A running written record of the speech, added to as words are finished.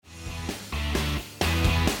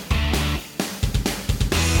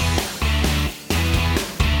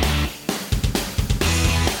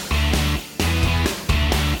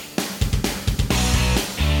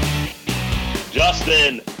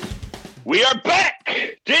Justin, we are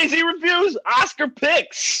back. Jay-Z reviews, Oscar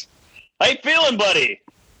picks. How you feeling, buddy?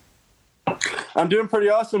 I'm doing pretty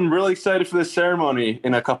awesome. Really excited for this ceremony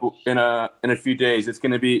in a few days. It's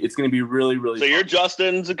gonna be really So fun. you're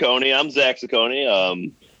Justin Zacconi. I'm Zach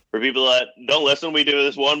Zacconi. For people that don't listen, we do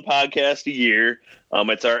this one podcast a year.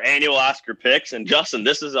 It's our annual Oscar picks, and Justin,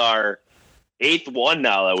 this is our 8th one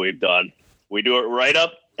now that we've done. We do it right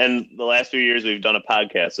up, and the last few years we've done a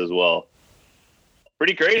podcast as well.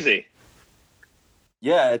 Pretty crazy.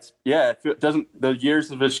 The years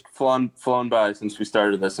have just flown by since we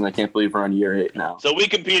started this, and I can't believe we're on year 8 now. So we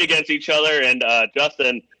compete against each other, and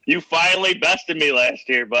Justin, you finally bested me last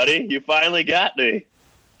year, buddy. You finally got me.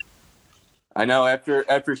 I know.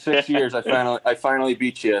 After 6 years, I finally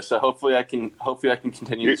beat you. So hopefully I can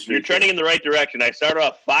continue. You're trending in the right direction. I started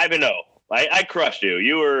off 5-0. I crushed you.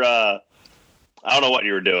 You were I don't know what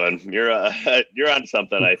you were doing. You're on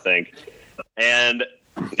something, I think. And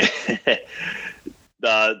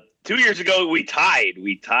 2 years ago, we tied.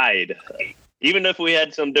 Even if we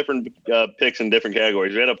had some different picks in different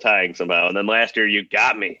categories, we ended up tying somehow. And then last year, you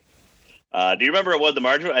got me. Do you remember what the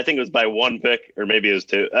margin was? I think it was by 1 pick, or maybe it was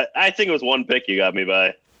 2. I think it was 1 pick you got me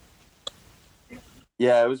by.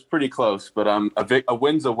 Yeah, it was pretty close, but a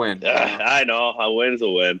win's a win. I know. A win's a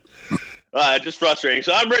win. Just frustrating.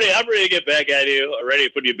 So I'm ready to get back at you. I'm ready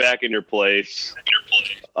to put you back in your place.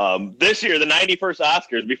 This year, the 91st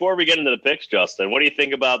Oscars. Before we get into the picks, Justin, what do you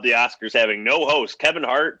think about the Oscars having no host? Kevin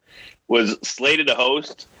Hart was slated to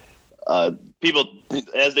host. People,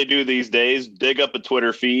 as they do these days, dig up a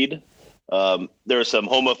Twitter feed. There were some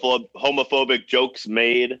homophobic jokes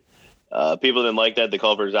made. People didn't like that. They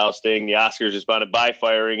called for his ousting. The Oscars responded by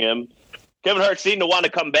firing him. Kevin Hart seemed to want to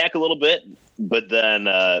come back a little bit, but then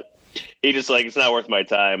he just it's not worth my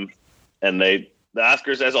time. And the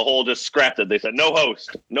Oscars as a whole just scrapped it. They said, no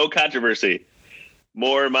host, no controversy,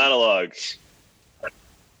 more monologues.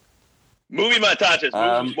 Movie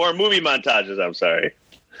montages, more movie montages, I'm sorry.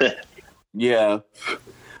 Yeah.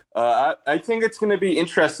 I think it's going to be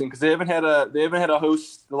interesting because they haven't had a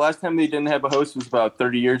host. The last time they didn't have a host was about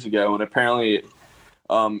 30 years ago, and apparently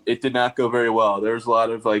it did not go very well. There was a lot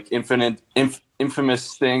of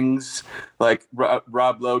infamous things. Like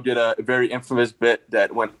Rob Lowe did a very infamous bit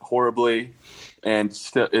that went horribly, and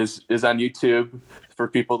still is on YouTube for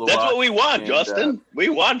people to watch. That's what we want, Justin. We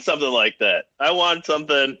want something like that. I want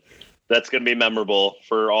something that's going to be memorable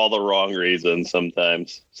for all the wrong reasons.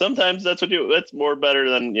 Sometimes that's more better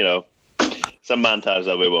than some montage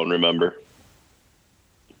that we won't remember.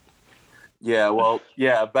 Yeah, well,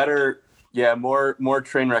 yeah, better. Yeah, more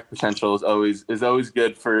train wreck potential is always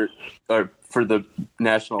good for the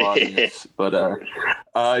national audience, but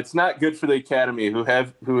it's not good for the Academy, who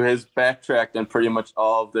has backtracked on pretty much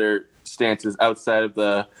all of their stances outside of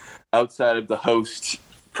the host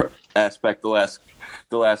aspect the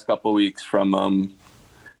last couple of weeks, from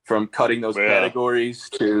cutting those categories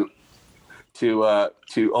to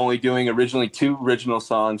only doing originally 2 original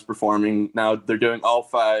songs performing. Now they're doing all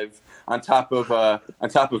 5 on top of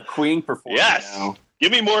Queen performing. Yes, now.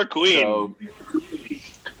 Give me more Queen.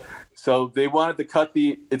 So they wanted to cut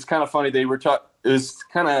the. It's kind of funny. They wanted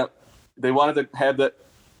to have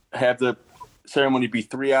the ceremony be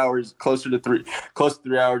 3 hours, close to 3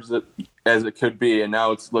 hours as it could be, and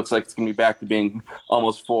now it looks like it's going to be back to being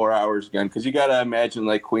almost 4 hours again. Because you got to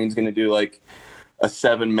imagine Queen's going to do a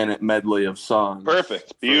 7-minute medley of songs.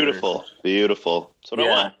 Perfect, beautiful. That's what I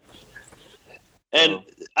want. And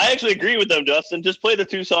I actually agree with them, Justin. Just play the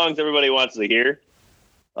 2 songs everybody wants to hear.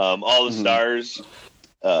 All the Stars.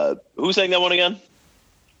 Who sang that one again?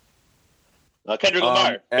 Kendrick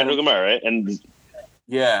Lamar. Kendrick Lamar, right? And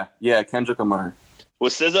yeah, Kendrick Lamar.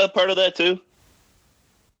 Was SZA part of that too?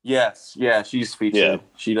 Yes, yeah, she's featured. Yeah.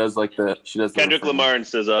 She does Kendrick Lamar and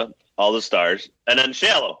SZA, All the Stars, and then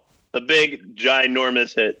Shallow, the big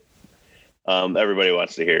ginormous hit. Everybody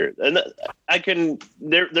wants to hear. And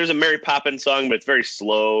there's a Mary Poppins song, but it's very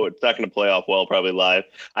slow. It's not going to play off well probably live.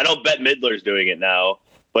 I know Bette Midler's doing it now,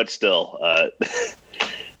 but still,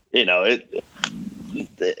 there's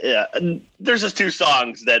just 2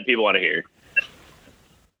 songs that people want to hear.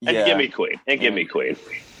 And give me Queen.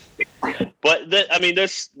 But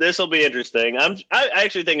this will be interesting. I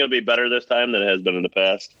actually think it'll be better this time than it has been in the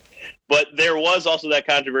past. But there was also that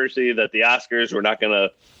controversy that the Oscars were not going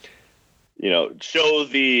to, show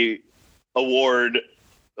the award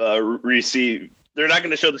receive. They're not going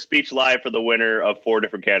to show the speech live for the winner of 4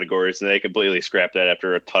 different categories, and they completely scrapped that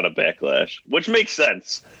after a ton of backlash, which makes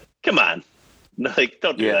sense. Come on,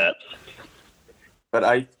 don't do that. But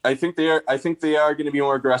I think they are going to be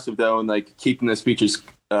more aggressive though, and keeping the speeches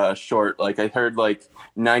short. Like I heard like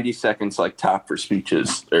 90 seconds like top for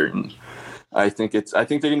speeches. I think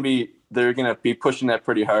they're gonna be pushing that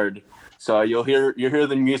pretty hard. So you'll hear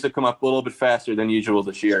the music come up a little bit faster than usual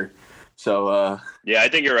this year. So yeah, I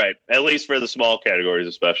think you're right. At least for the small categories,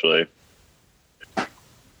 especially.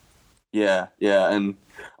 Yeah, and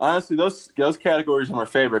honestly, those categories are my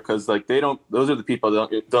favorite because like those are the people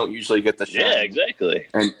that don't usually get the shine. Yeah, exactly.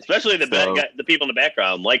 And especially the people in the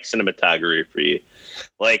background, like cinematography,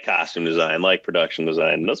 like costume design, like production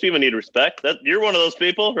design. Those people need respect. You're one of those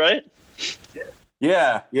people, right?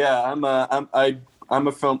 Yeah. I'm a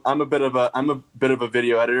bit of a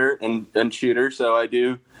video editor and shooter, so I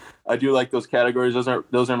do like those categories.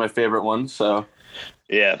 Those are my favorite ones. So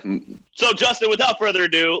yeah. So Justin, without further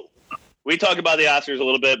ado, we talked about the Oscars a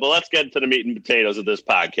little bit, but let's get into the meat and potatoes of this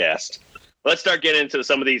podcast. Let's start getting into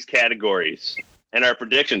some of these categories and our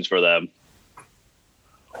predictions for them.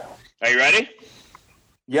 Are you ready?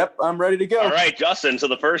 Yep, I'm ready to go. All right, Justin. So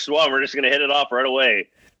the first one, we're just going to hit it off right away.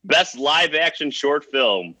 Best live action short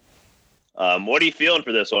film. What are you feeling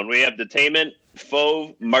for this one? We have Detainment,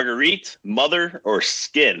 Fauve, Marguerite, Mother, or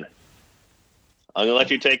Skin. I'm going to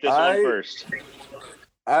let you take this one first.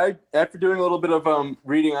 After doing a little bit of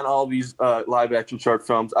reading on all these live action short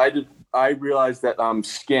films, I realized that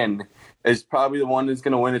Skin is probably the one that's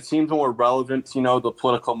going to win. It seems more relevant, the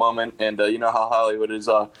political moment, and how Hollywood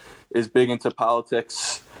is big into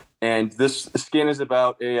politics. And this Skin is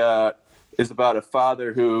about a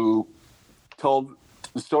father who told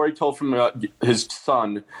the story told from his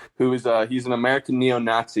son, who is he's an American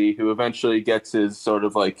neo-Nazi who eventually gets his sort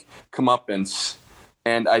of like comeuppance.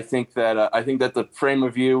 And I think that the frame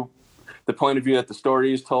of view, the point of view that the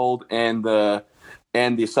story is told, and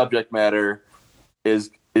the subject matter is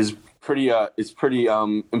pretty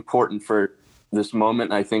important for this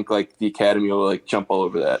moment. I think like the Academy will like jump all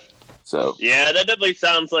over that. So yeah, that definitely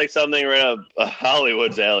sounds like something right up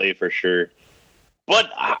Hollywood's alley for sure.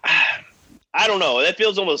 But I don't know. That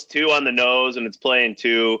feels almost too on the nose, and it's playing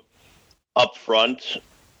too up front.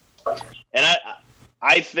 And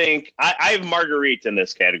I think I have Marguerite in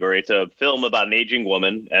this category. It's a film about an aging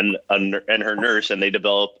woman and her nurse, and they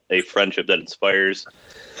develop a friendship that inspires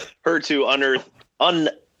her to unearth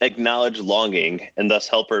unacknowledged longing and thus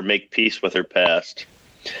help her make peace with her past.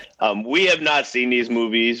 We have not seen these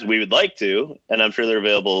movies. We would like to, and I'm sure they're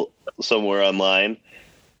available somewhere online.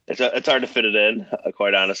 It's hard to fit it in,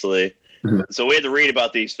 quite honestly. Mm-hmm. So we had to read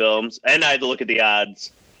about these films, and I had to look at the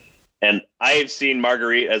odds. And I have seen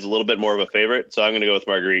Marguerite as a little bit more of a favorite, so I'm going to go with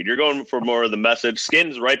Marguerite. You're going for more of the message.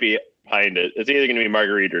 Skin's right behind it. It's either going to be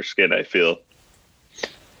Marguerite or Skin, I feel.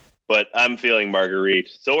 But I'm feeling Marguerite.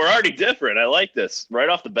 So we're already different. I like this right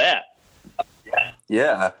off the bat.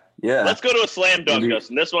 Yeah. Let's go to a slam dunk,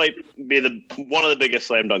 Justin. This might be one of the biggest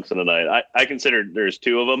slam dunks of the night. I consider there's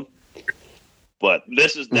two of them, but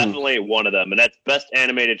this is definitely one of them, and that's Best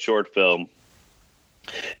Animated Short Film.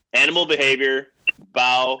 Animal Behavior,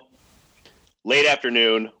 Bao, Late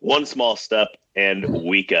Afternoon, One Small Step, and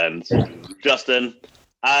Weekends. Justin,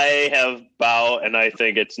 I have Bao, and I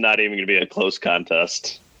think it's not even going to be a close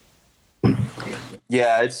contest.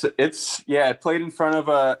 Yeah, it played in front of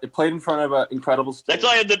Incredibles 2. That's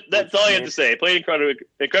all I had to say. It played in front of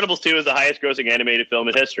Incredibles 2 is the highest grossing animated film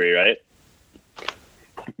in history, right?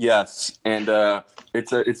 Yes, and it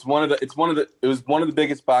was one of the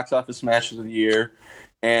biggest box office smashes of the year,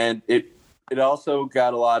 and it also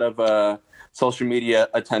got a lot of social media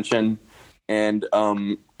attention, and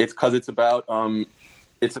it's because it's about a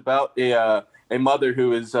mother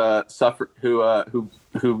who is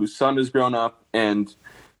whose son has grown up and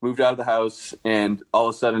moved out of the house, and all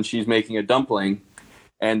of a sudden she's making a dumpling,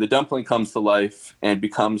 and the dumpling comes to life and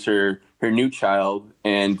becomes her new child,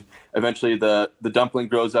 and eventually the dumpling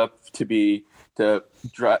grows up to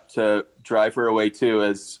drive her away too,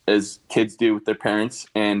 as kids do with their parents,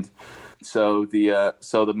 and so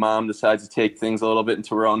the mom decides to take things a little bit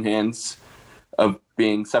into her own hands, of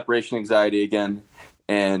being separation anxiety again.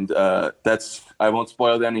 And I won't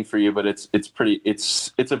spoil the ending for you, but it's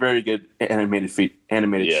a very good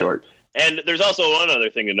animated short. And there's also one other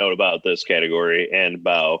thing to note about this category and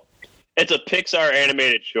Bao. It's a Pixar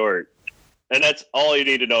animated short, and that's all you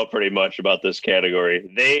need to know pretty much about this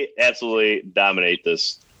category. They absolutely dominate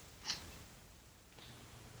this.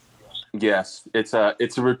 Yes, it's a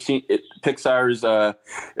routine. Pixar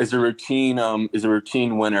is a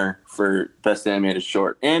routine winner for Best Animated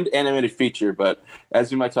Short and Animated Feature, but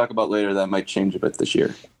as we might talk about later, that might change a bit this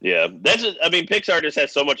year. Yeah, Pixar just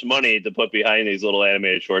has so much money to put behind these little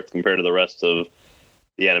animated shorts compared to the rest of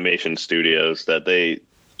the animation studios that they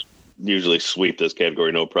usually sweep this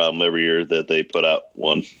category no problem every year that they put out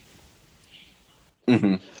one.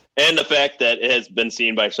 Mm-hmm. And the fact that it has been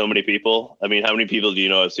seen by so many people. I mean, how many people do you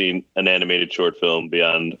know have seen an animated short film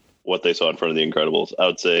beyond what they saw in front of The Incredibles? I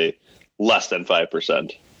would say less than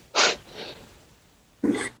 5%.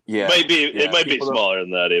 Yeah, it might be smaller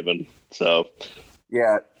than that even. So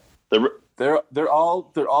yeah, they're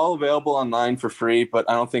all available online for free, but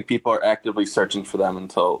I don't think people are actively searching for them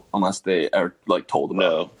unless they are like told about.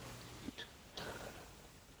 No.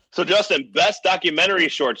 So Justin, best documentary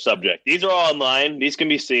short subject. These are all online. These can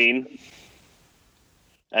be seen.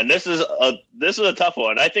 And this is a tough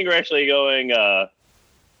one. I think we're actually going.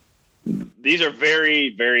 These are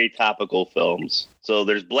very, very topical films. So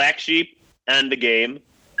there's Black Sheep, End of Game,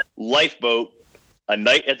 Lifeboat, A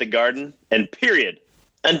Night at the Garden, and Period.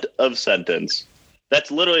 End of sentence.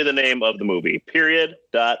 That's literally the name of the movie. Period.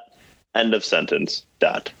 Dot. End of sentence.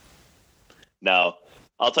 Dot. Now,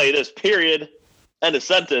 I'll tell you this. Period. End of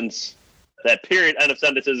sentence. That period. End of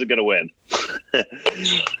sentence isn't going to win.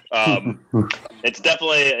 It's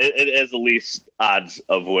definitely it has the least odds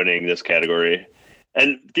of winning this category.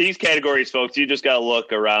 And these categories, folks, you just got to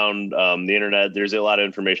look around the internet. There's a lot of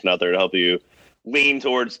information out there to help you lean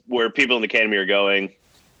towards where people in the Academy are going.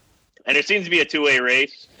 And it seems to be a two-way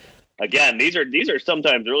race. Again, these are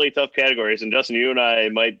sometimes really tough categories. And Justin, you and I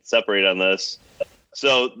might separate on this.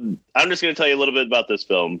 So I'm just going to tell you a little bit about this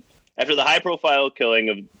film. After the high-profile killing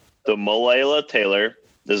of Delilah Taylor,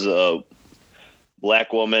 this is a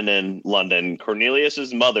black woman in London,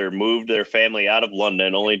 Cornelius's mother moved their family out of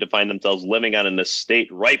London only to find themselves living on an estate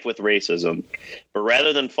rife with racism. But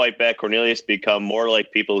rather than fight back, Cornelius became more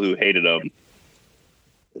like people who hated him.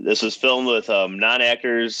 This was filmed with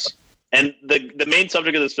non-actors. And the main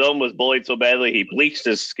subject of this film was bullied so badly, he bleached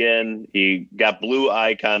his skin. He got blue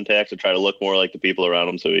eye contacts to try to look more like the people around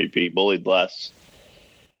him so he'd be bullied less.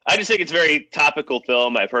 I just think it's a very topical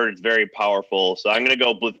film. I've heard it's very powerful. So I'm going to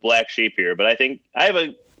go with Black Sheep here. But I think I have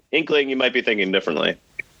an inkling you might be thinking differently.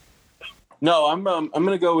 No, I'm going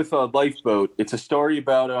to go with Lifeboat. It's a story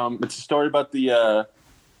about the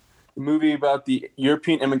movie about the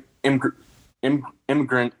European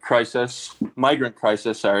migrant crisis,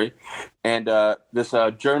 sorry, and this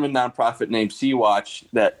German nonprofit named Sea Watch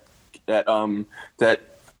that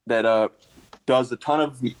does a ton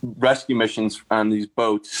of rescue missions on these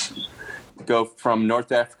boats, go from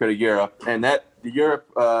North Africa to Europe, and that the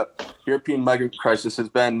European migrant crisis has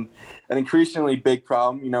been an increasingly big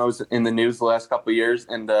problem. You know, it was in the news the last couple of years,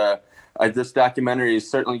 and this documentary is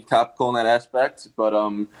certainly topical in that aspect. But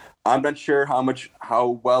I'm not sure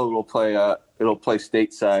how well it'll play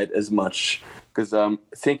stateside as much, because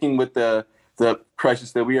thinking with the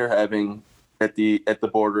crisis that we are having at the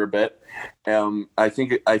border a bit, I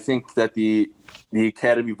think that the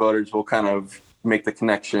Academy voters will kind of make the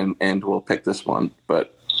connection and will pick this one.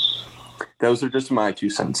 But those are just my 2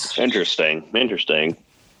 cents. Interesting.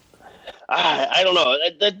 I don't know.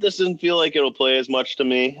 That doesn't feel like it'll play as much to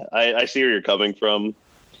me. I see where you're coming from.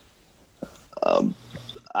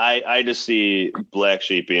 I just see Black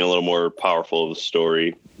Sheep being a little more powerful of a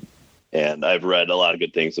story, and I've read a lot of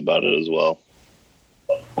good things about it as well.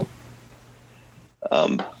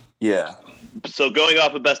 Yeah. So going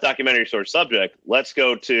off of Best Documentary Short Subject, let's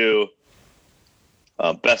go to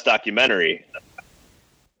Best Documentary.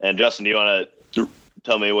 And Justin, do you want to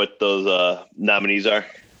tell me what those nominees are?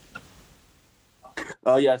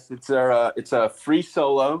 Yes, it's a Free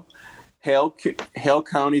Solo, Hale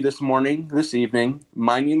County this evening,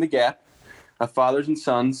 Minding the Gap, Fathers and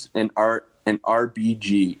Sons, and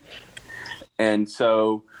RBG. And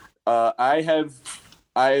so I've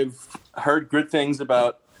heard good things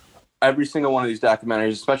about every single one of these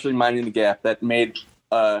documentaries, especially Minding the Gap, that made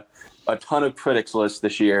a ton of critics lists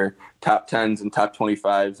this year, top 10s and top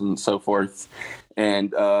 25s and so forth. And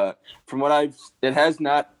from what it has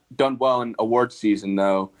not done well in award season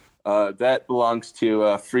though. That belongs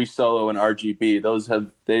to Free Solo and RGB.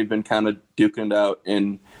 They've been kind of duking it out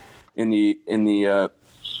in the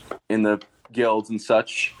guilds and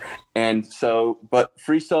such. And so, but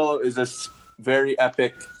Free Solo is this very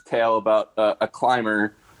epic tale about a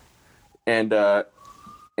climber, and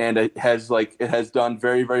it has done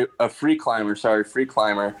very, very a free climber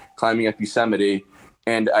climbing up Yosemite.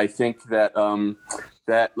 And I think that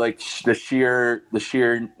that like the sheer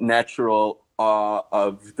natural awe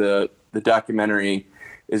of the documentary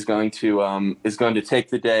is going to take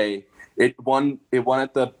the day. It won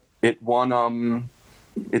Sundance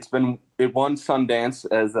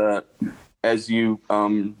as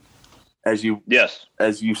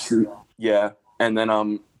you see, yeah. And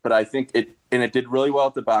then but I think it did really well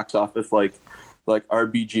at the box office like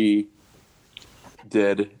RBG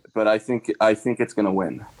did, but I think it's going to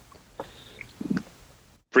win.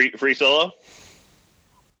 Free Solo?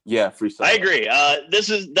 Yeah, Free Solo. I agree. This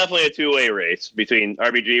is definitely a two-way race between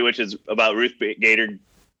RBG, which is about Ruth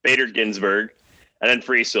Bader Ginsburg, and then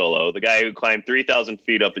Free Solo, the guy who climbed 3,000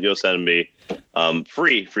 feet up the Yosemite.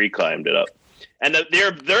 Free climbed it up. And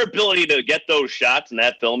their ability to get those shots and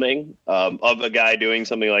that filming of a guy doing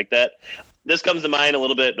something like that, this comes to mind a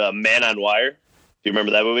little bit, Man on Wire. Do you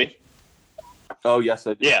remember that movie? Oh, yes,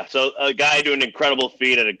 I do. Yeah, so a guy doing incredible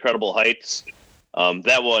feat at incredible heights.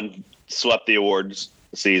 That one swept the awards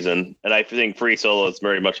season, and I think Free Solo is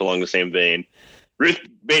very much along the same vein. Ruth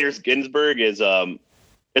Bader Ginsburg is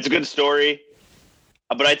it's a good story,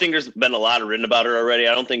 but I think there's been a lot written about her already.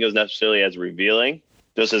 I don't think it was necessarily as revealing,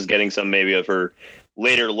 just as getting some maybe of her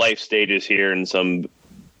later life stages here and some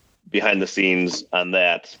behind the scenes on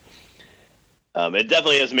that. It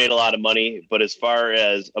definitely has made a lot of money, but as far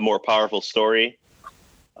as a more powerful story,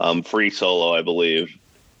 Free Solo, I believe,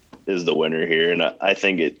 is the winner here, and I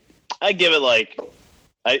think I give it like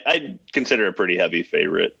I consider a pretty heavy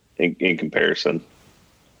favorite in comparison.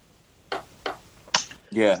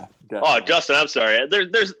 Yeah. Definitely. Oh, Justin, I'm sorry.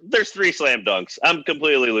 There's three slam dunks. I'm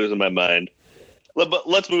completely losing my mind. But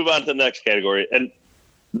let's move on to the next category, and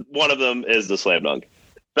one of them is the slam dunk,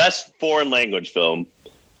 best foreign language film.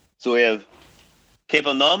 So we have Cape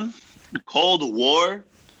Num, Cold War,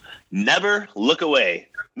 Never Look Away.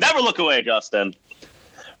 Never Look Away, Justin.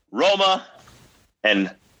 Roma,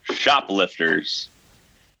 and Shoplifters.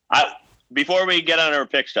 Before we get on our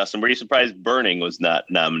picks, Justin, were you surprised Burning was not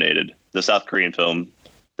nominated? The South Korean film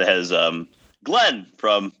that has Glenn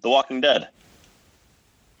from The Walking Dead.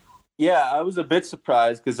 Yeah, I was a bit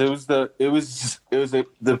surprised because it was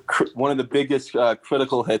one of the biggest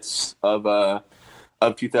critical hits of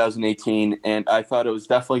 2018, and I thought it was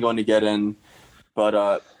definitely going to get in.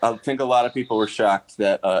 But I think a lot of people were shocked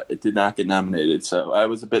that it did not get nominated. So I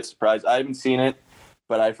was a bit surprised. I haven't seen it,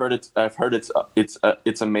 but I've heard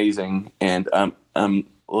it's amazing, and I'm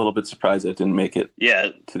a little bit surprised it didn't make it. Yeah.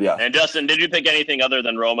 To the Oscars. And Justin, did you pick anything other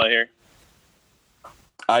than Roma here?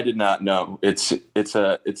 I did not know. It's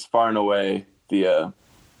far and away the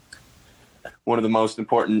one of the most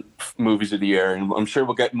important movies of the year, and I'm sure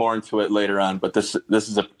we'll get more into it later on. But this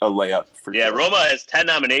is a layup for sure. Roma has 10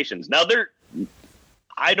 nominations. Now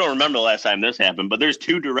I don't remember the last time this happened, but there's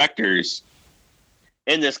two directors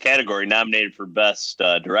in this category nominated for Best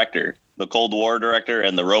Director, the Cold War director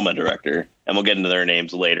and the Roma director, and we'll get into their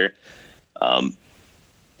names later.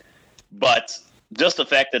 But just the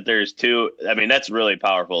fact that there's two, I mean, that's really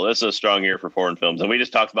powerful. This is a strong year for foreign films, and we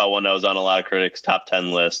just talked about one that was on a lot of critics' top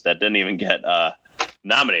 10 lists that didn't even get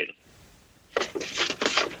nominated.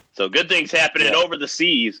 So good things happening over the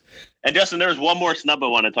seas. And Justin, there's one more snub I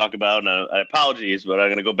want to talk about, and apologies, but I'm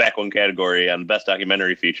going to go back one category on Best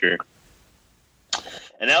Documentary Feature.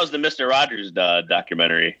 And that was the Mr. Rogers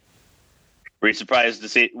documentary. Were you surprised to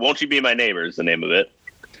see Won't You Be My Neighbor is the name of it?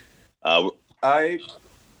 I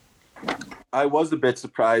was a bit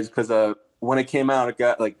surprised because when it came out, it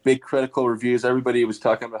got like big critical reviews. Everybody was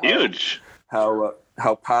talking about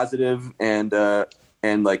how positive and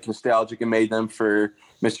like nostalgic it made them for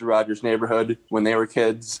Mr. Rogers' Neighborhood when they were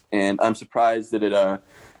kids, and I'm surprised that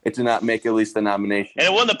it did not make at least the nomination. And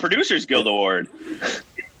it won the Producers Guild Award.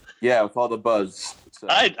 Yeah, with all the buzz. So.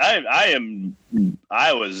 I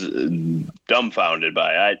was dumbfounded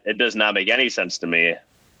by it. It does not make any sense to me,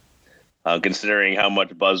 considering how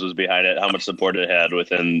much buzz was behind it, how much support it had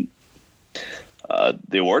within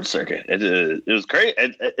the award circuit. It was crazy.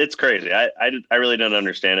 It's crazy. I really don't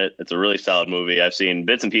understand it. It's a really solid movie. I've seen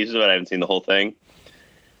bits and pieces of it. I haven't seen the whole thing,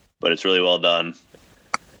 but it's really well done.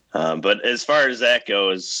 But as far as that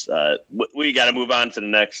goes, we got to move on to the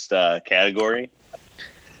next category,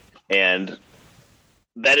 and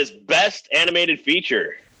that is Best Animated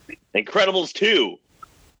Feature. Incredibles 2,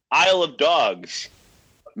 Isle of Dogs,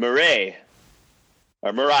 Mirai,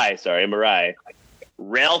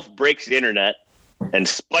 Ralph Breaks the Internet, and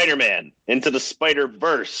Spider-Man Into the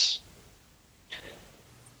Spider-Verse.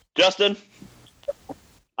 Justin,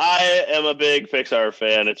 I am a big Pixar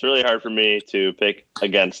fan. It's really hard for me to pick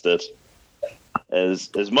against it.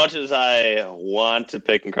 As much as I want to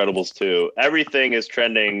pick Incredibles 2, everything is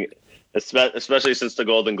trending, especially since the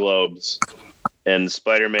Golden Globes, and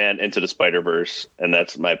Spider-Man Into the Spider-Verse, and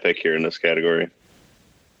that's my pick here in this category.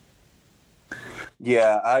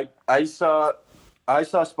 Yeah, I saw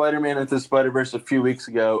Spider-Man Into the Spider-Verse a few weeks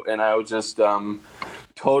ago, and I was just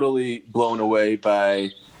totally blown away by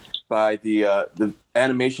the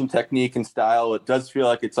animation technique and style. It does feel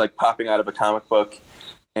like it's like popping out of a comic book,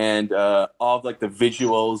 and all of like the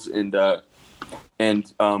visuals and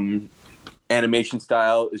animation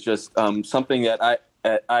style is just something that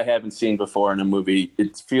I haven't seen before in a movie.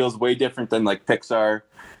 It feels way different than like Pixar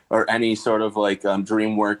or any sort of like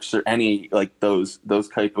DreamWorks or any like those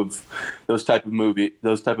type of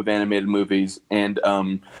animated movies. And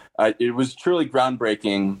it was truly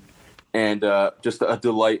groundbreaking and just a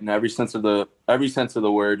delight in every sense of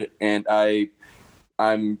the word. And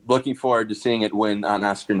I'm looking forward to seeing it win on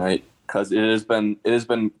Oscar night, because it has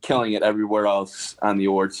been killing it everywhere else on the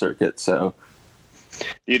award circuit. So,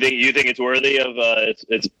 you think it's worthy of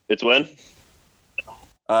its win?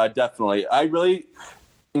 Definitely.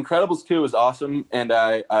 Incredibles 2 was awesome, and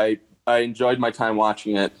I enjoyed my time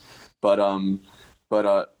watching it. But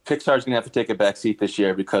Pixar's gonna have to take a back seat this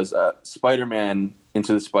year, because Spider-Man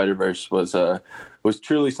Into the Spider-Verse was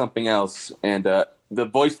truly something else, and the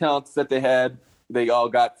voice talents that they all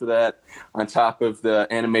got for that, on top of the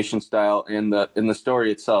animation style and the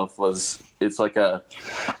story itself, it's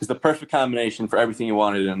the perfect combination for everything you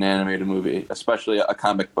wanted in an animated movie, especially a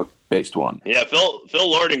comic book based one. Yeah, Phil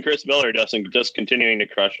Lord and Chris Miller just continuing to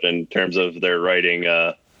crush it in terms of their writing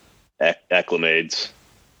acclimates.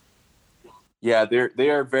 Yeah, they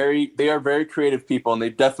are very creative people, and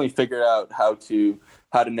they've definitely figured out how to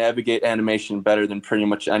navigate animation better than pretty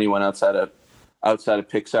much anyone outside of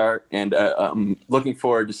Pixar, and I'm looking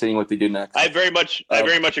forward to seeing what they do next. I very much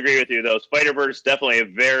agree with you, though. Spider-Verse, definitely a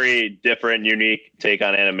very different, unique take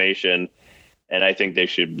on animation, and I think they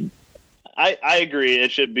should. I agree.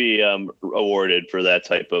 It should be awarded for that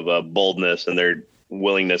type of boldness and their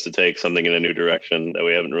willingness to take something in a new direction that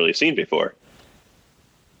we haven't really seen before.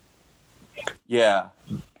 Yeah,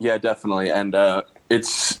 definitely, and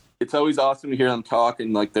it's always awesome to hear them talk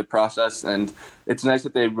and like their process, and it's nice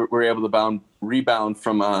that they were able to rebound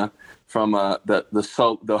from the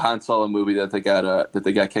Han Solo movie that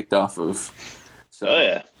they got kicked off of. So. Oh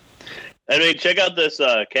yeah, I mean, check out this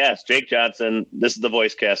cast: Jake Johnson. This is the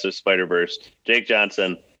voice cast of Spider-Verse. Jake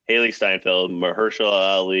Johnson, Haley Steinfeld,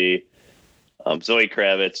 Mahershala Ali, Zoe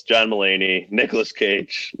Kravitz, John Mulaney, Nicolas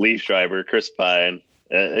Cage, Lee Schreiber, Chris Pine.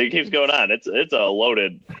 It keeps going on. It's a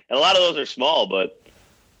loaded, and a lot of those are small, but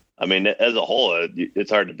I mean, as a whole,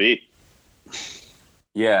 it's hard to beat.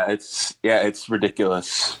 Yeah, it's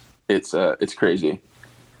ridiculous. It's crazy.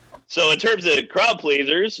 So in terms of crowd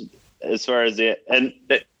pleasers, as far as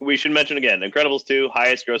we should mention again, Incredibles 2,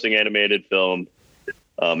 highest grossing animated film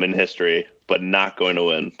in history, but not going to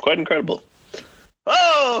win. Quite incredible.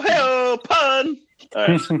 Oh, hey-oh, pun! All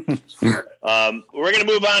right. We're going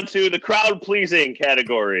to move on to the crowd pleasing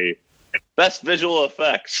category. Best visual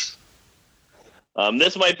effects.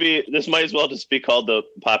 This might as well just be called the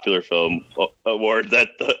popular film award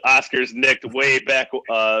that the Oscars nicked way back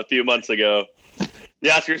a few months ago. The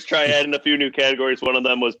Oscars try adding a few new categories. One of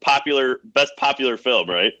them was best popular film,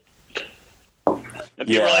 right? And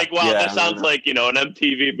people were like, wow, this sounds like, an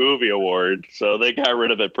MTV movie award. So they got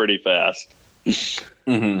rid of it pretty fast.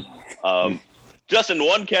 Mm-hmm. Justin,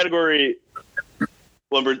 one category,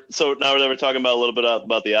 now that we're talking about a little bit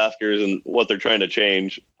about the Oscars and what they're trying to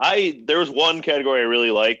change, there was one category I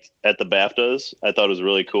really liked at the BAFTAs. I thought it was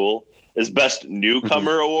really cool. Is Best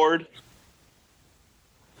Newcomer Award.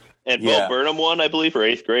 And Bo Burnham won, I believe, for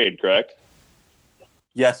 8th grade, correct?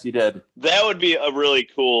 Yes, he did. That would be a really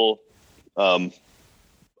cool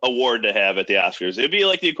award to have at the Oscars. It'd be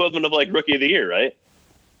like the equivalent of like Rookie of the Year, right?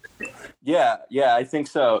 Yeah, I think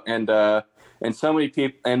so. And so many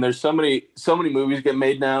people, and there's so many movies get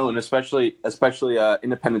made now, and especially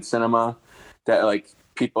independent cinema that like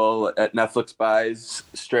people at Netflix buys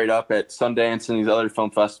straight up at Sundance and these other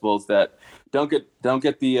film festivals that don't get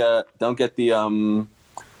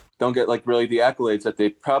like really the accolades that they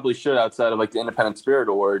probably should outside of like the Independent Spirit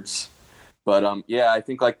Awards. But I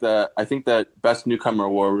think that Best Newcomer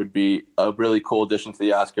Award would be a really cool addition to the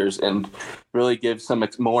Oscars and really give some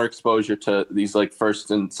more exposure to these like first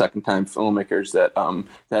and second time filmmakers that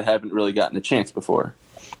haven't really gotten a chance before.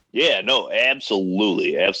 Yeah, no,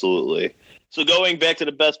 absolutely. So going back to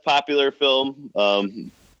the Best Popular Film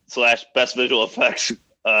 / Best Visual Effects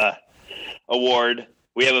award,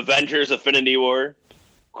 we have Avengers: Infinity War,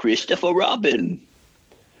 Christopher Robin,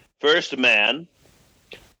 First Man,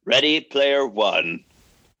 Ready Player One,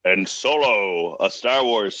 and Solo, A Star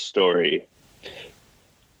Wars Story.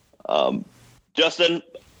 Justin,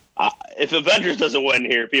 if Avengers doesn't win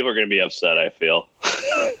here, people are going to be upset, I feel.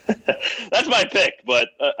 That's my pick, but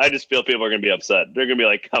I just feel people are going to be upset. They're going to be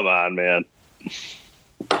like, come on, man.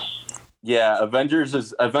 Yeah, Avengers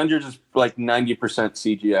is like 90%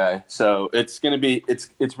 CGI, so it's going to be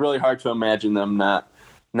it's really hard to imagine them not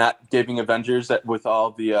giving Avengers that with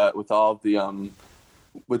all the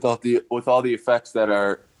effects that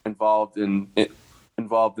are involved in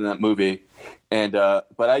involved in that movie. And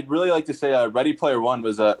but I'd really like to say Ready Player One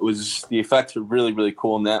was the effects were really, really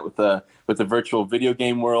cool in that with the virtual video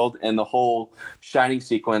game world and the whole Shining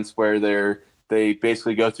sequence where they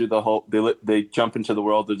basically go through the whole they jump into the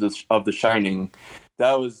world of the Shining.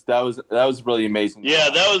 That was really amazing. Yeah,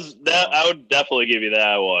 that. I would definitely give you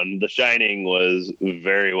that one. The Shining was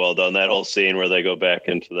very well done. That whole scene where they go back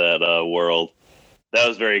into that world, that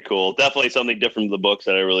was very cool. Definitely something different from the books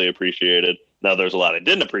that I really appreciated. Now, there's a lot I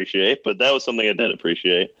didn't appreciate, but that was something I did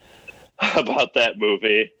appreciate about that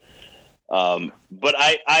movie. But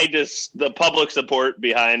I just, the public support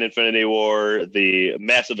behind Infinity War, the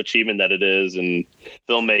massive achievement that it is in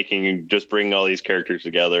filmmaking, and just bringing all these characters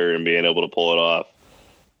together and being able to pull it off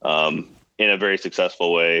in a very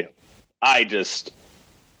successful way. And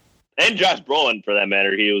Josh Brolin, for that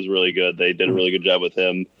matter, he was really good. They did a really good job with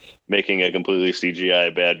him making a completely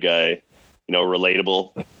CGI bad guy,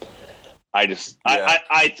 relatable. I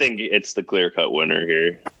think it's the clear-cut winner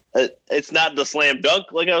here. It's not the slam dunk,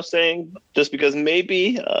 like I was saying, just because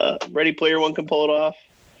maybe Ready Player One can pull it off.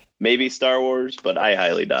 Maybe Star Wars, but I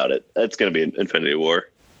highly doubt it. It's going to be Infinity War.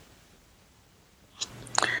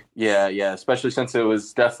 Yeah, especially since it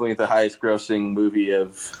was definitely the highest grossing movie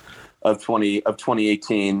of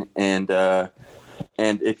 2018, and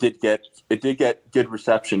it did get good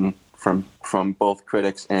reception from both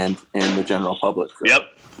critics and the general public. So. Yep.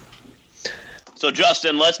 So,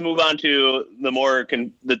 Justin, let's move on to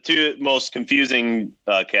the two most confusing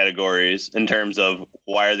categories in terms of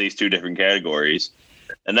why are these two different categories.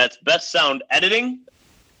 And that's best sound editing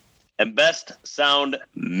and best sound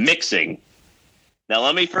mixing. Now,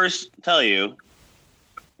 let me first tell you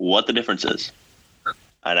what the difference is.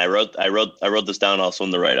 And I wrote this down also in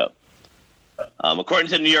the write-up. According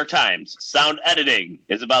to the New York Times, sound editing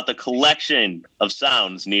is about the collection of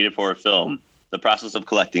sounds needed for a film, the process of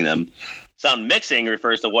collecting them. Sound mixing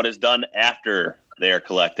refers to what is done after they are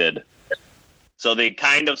collected. So the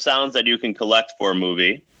kind of sounds that you can collect for a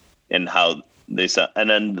movie and how they sound, and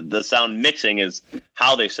then the sound mixing is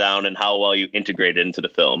how they sound and how well you integrate it into the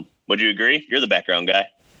film. Would you agree? You're the background guy.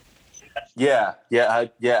 Yeah,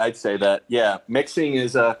 I'd say that. Yeah, mixing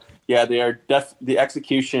is they are the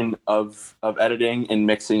execution of editing and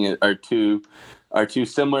mixing are two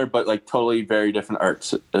similar but like totally very different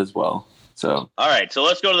arts as well. So, all right, so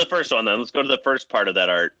let's go to the first one then. Let's go to the first part of that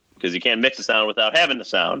art because you can't mix the sound without having the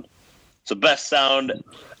sound. So, best sound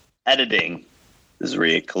editing. This is where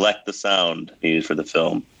you collect the sound used for the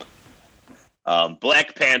film.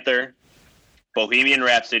 Black Panther, Bohemian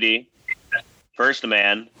Rhapsody, First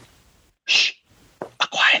Man, Shh, A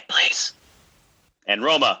Quiet Place, and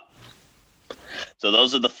Roma. So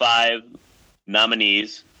those are the 5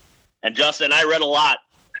 nominees. And Justin, I read a lot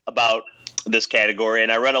about this category,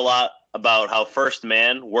 and I read a lot about how First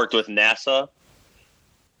Man worked with NASA,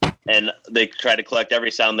 and they tried to collect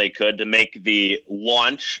every sound they could to make the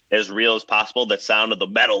launch as real as possible, the sound of the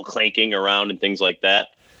metal clanking around and things like that.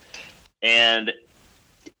 And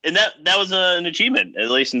that was an achievement,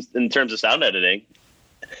 at least in terms of sound editing.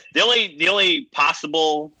 The only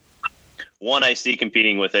possible one I see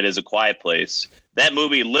competing with it is A Quiet Place. That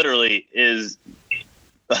movie literally is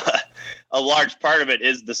a large part of it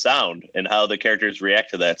is the sound and how the characters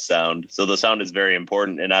react to that sound. So the sound is very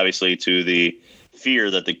important, and obviously to the fear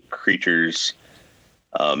that the creatures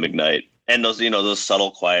ignite. And those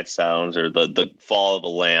subtle quiet sounds or the fall of a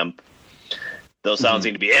lamp. Those sounds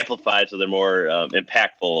need to be amplified so they're more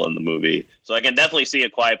impactful in the movie. So I can definitely see A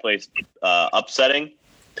Quiet Place upsetting,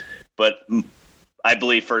 but I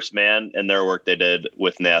believe First Man and their work they did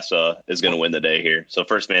with NASA is going to win the day here. So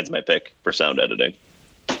First Man's my pick for sound editing.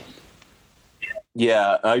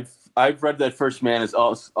 Yeah, I've read that First Man is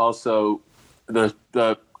also the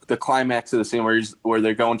climax of the scene where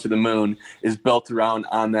they're going to the moon is built around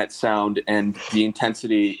on that sound and the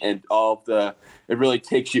intensity and all of the. It really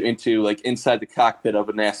takes you into like inside the cockpit of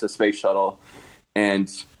a NASA space shuttle,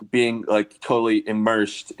 and being like totally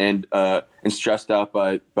immersed and stressed out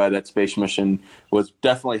by that space mission was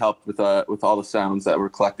definitely helped with all the sounds that were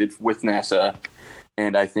collected with NASA.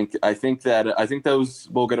 And I think those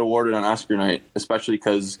will get awarded on Oscar night, especially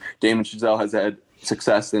because Damien Chazelle has had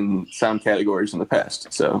success in sound categories in the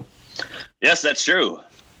past. So, yes, that's true.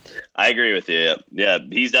 I agree with you. Yeah,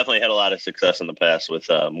 he's definitely had a lot of success in the past with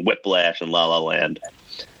Whiplash and La La Land.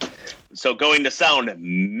 So going to sound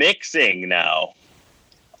mixing now.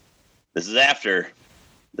 This is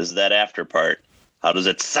that after part. How does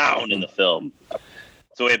it sound in the film?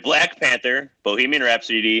 So we have Black Panther, Bohemian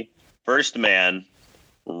Rhapsody, First Man,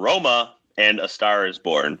 Roma, and A Star is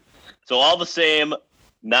Born. So all the same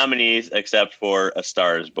nominees except for A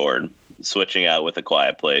Star is Born, switching out with A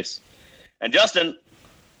Quiet Place. And Justin,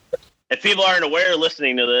 if people aren't aware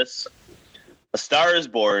listening to this, A Star is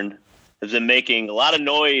Born has been making a lot of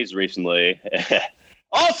noise recently.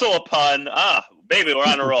 Also a pun. Baby, we're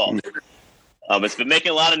on a roll. It's been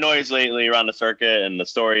making a lot of noise lately around the circuit, and the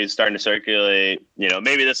story is starting to circulate.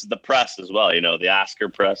 Maybe this is the press as well, the Oscar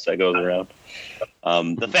press that goes around.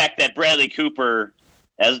 The fact that Bradley Cooper,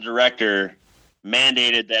 as director,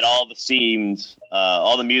 mandated that all the scenes,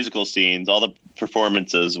 all the musical scenes, all the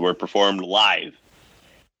performances were performed live.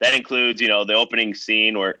 That includes, the opening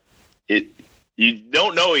scene where you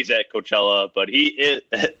don't know he's at Coachella, but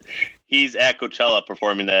he's at Coachella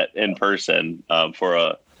performing that in person for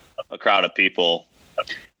a crowd of people.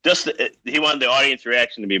 He wanted the audience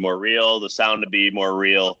reaction to be more real, the sound to be more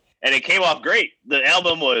real, and it came off great. The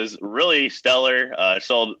album was really stellar.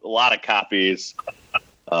 Sold a lot of copies.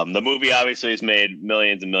 The movie obviously has made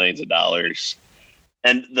millions and millions of dollars.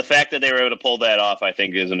 And the fact that they were able to pull that off, I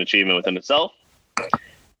think, is an achievement within itself.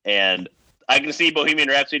 And I can see Bohemian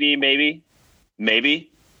Rhapsody, maybe.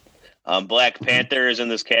 Black Panther is in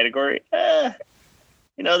this category.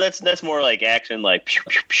 That's more like action, like pew,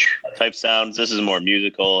 pew, pew type sounds. This is more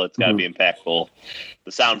musical. It's got to be impactful.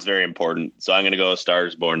 The sound's very important. So I'm going to go Star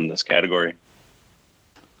is Born in this category.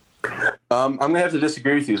 I'm going to have to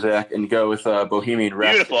disagree with you, Zach, and go with Bohemian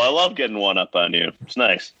Rhapsody. Beautiful. I love getting one up on you. It's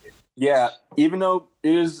nice. Yeah, even though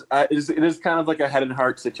it is kind of like a head and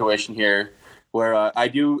heart situation here, where I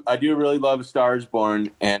do really love Star is Born,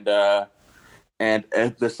 and the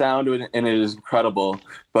sound in it is incredible,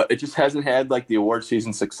 but it just hasn't had like the award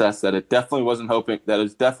season success that it definitely was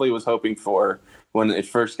hoping for when it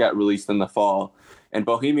first got released in the fall. And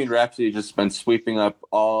Bohemian Rhapsody has just been sweeping up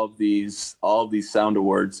all of these sound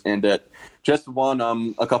awards, and it just won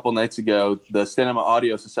a couple nights ago the Cinema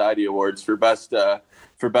Audio Society Awards for best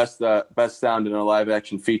sound in a live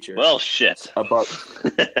action feature. Well, shit.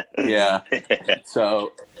 Yeah.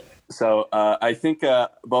 So I think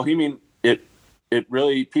Bohemian it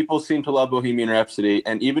really, people seem to love Bohemian Rhapsody,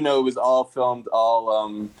 and even though it was all filmed,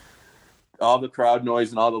 all the crowd noise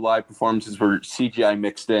and all the live performances were CGI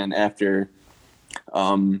mixed in after.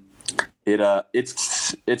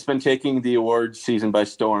 It's been taking the awards season by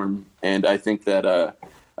storm, and I think that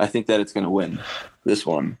it's going to win this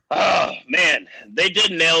one. Oh man, they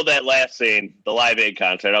did nail that last scene, the Live Aid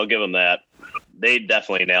concert. I'll give them that. They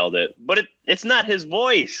definitely nailed it, but it's not his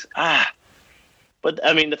voice. But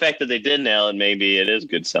I mean, the fact that they did nail it, maybe it is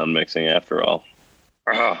good sound mixing after all.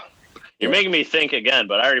 You're making me think again,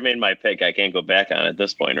 but I already made my pick. I can't go back on it at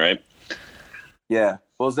this point, right? Yeah.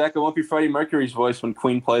 Well, Zach, it won't be Freddie Mercury's voice when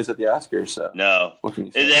Queen plays at the Oscars. So no.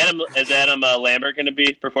 Is Adam Lambert going to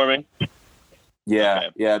be performing? Yeah, okay.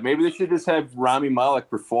 Yeah. Maybe they should just have Rami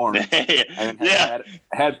Malek perform and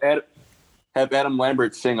have Adam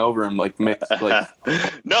Lambert sing over him like mix. Like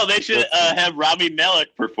no, they should have Rami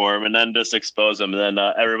Malek perform and then just expose him, and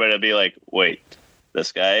then everybody will be like, "Wait,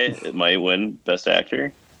 this guy might win Best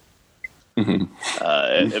Actor."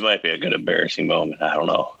 It might be a good embarrassing moment. I don't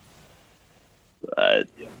know.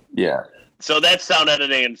 Yeah. So that's sound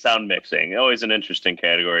editing and sound mixing. Always an interesting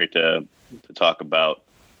category to talk about.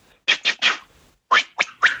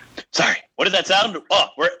 Sorry, what did that sound?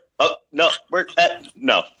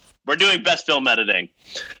 We're doing best film editing.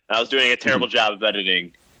 I was doing a terrible job of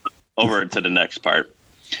editing. Over to the next part.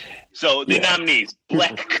 So the nominees: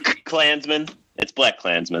 Black Klansman. It's Black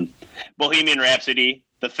Klansman, Bohemian Rhapsody,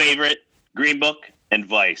 The Favorite, Green Book, and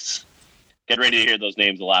Vice. Get ready to hear those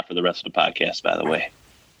names a lot for the rest of the podcast, by the way.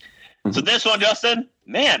 So this one, Justin,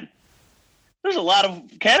 man, there's a lot of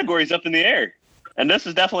categories up in the air. And this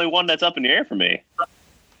is definitely one that's up in the air for me.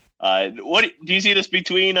 What do you see this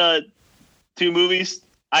between two movies?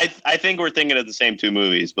 I think we're thinking of the same two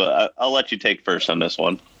movies, but I'll let you take first on this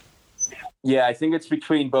one. Yeah, I think it's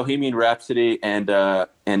between Bohemian Rhapsody and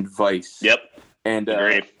Vice. Yep. And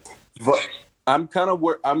agree. I do kind of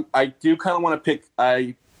want to pick.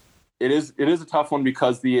 It is a tough one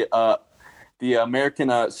because the American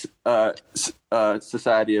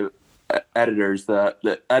Society of Editors,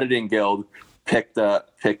 the editing guild, picked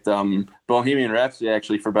Bohemian Rhapsody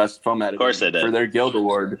actually for best film editing. Of course they did. For their guild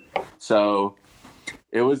award. So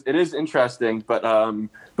it is interesting, but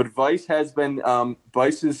Vice has been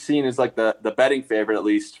Vice is seen as like the betting favorite, at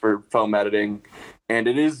least for film editing, and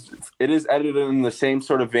it is edited in the same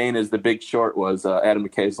sort of vein as The Big Short was, Adam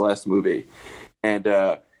McKay's last movie, and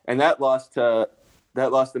that lost to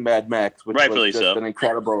Mad Max, which rightfully was just so. An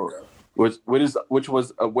incredible, which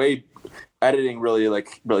was a way editing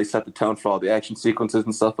really set the tone for all the action sequences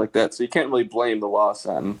and stuff like that. So you can't really blame the loss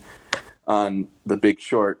on The Big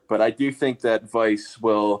Short, but I do think that Vice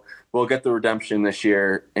will get the redemption this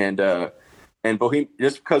year, and and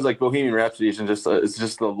just because like Bohemian Rhapsody is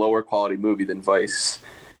just a lower quality movie than Vice.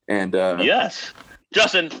 And yes,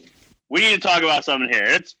 Justin, we need to talk about something here.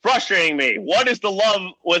 It's frustrating me. What is the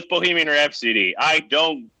love with Bohemian Rhapsody? I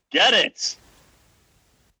don't get it.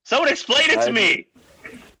 Someone explain it to me.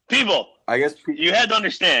 People, I guess you had to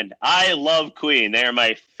understand. I love Queen. They are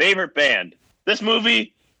my favorite band. This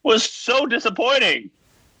movie was so disappointing.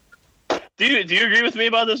 Do you agree with me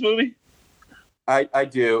about this movie? I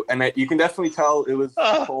do, and you can definitely tell it was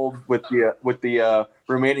told with the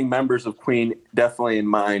remaining members of Queen definitely in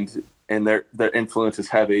mind, and their influence is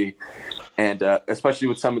heavy, and especially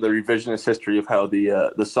with some of the revisionist history of how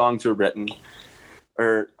the songs were written,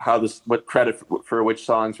 or what credit for which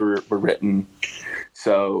songs were written.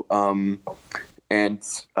 So,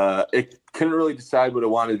 it couldn't really decide what it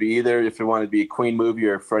wanted to be either, if it wanted to be a Queen movie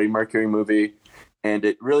or a Freddie Mercury movie, and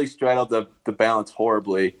it really straddled the balance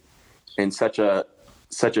horribly in such a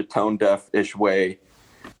tone deaf-ish way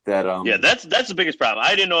that that's the biggest problem.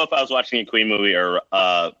 I didn't know if I was watching a Queen movie or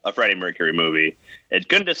a Freddie Mercury movie. It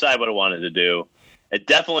couldn't decide what it wanted to do. It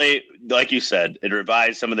definitely, like you said, it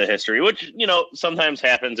revised some of the history, which sometimes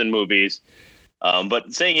happens in movies.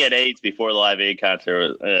 But saying he had AIDS before the Live Aid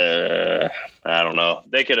concert, I don't know.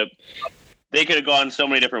 They could have gone so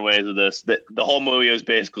many different ways with this. The whole movie was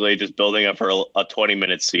basically just building up for a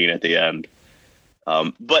 20-minute scene at the end.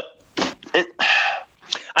 But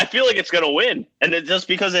I feel like it's going to win. And it's just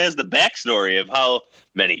because it has the backstory of how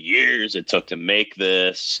many years it took to make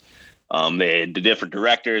this. They had the different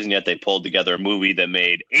directors, and yet they pulled together a movie that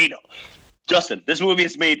made Justin, this movie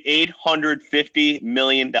has made $850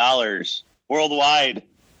 million worldwide.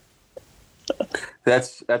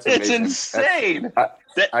 That's amazing. It's insane.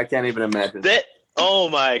 I can't even imagine. Oh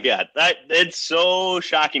my God. It's so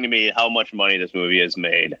shocking to me how much money this movie has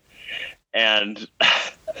made. And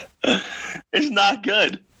it's not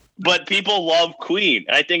good. But people love Queen.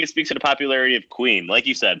 And I think it speaks to the popularity of Queen. Like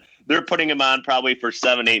you said, they're putting him on probably for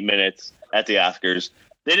 7-8 minutes at the Oscars.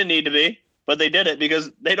 They didn't need to be, but they did it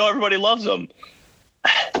because they know everybody loves them.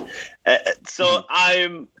 So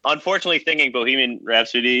I'm unfortunately thinking Bohemian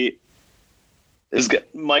Rhapsody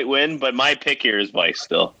might win, but my pick here is Vice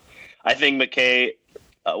still. I think McKay,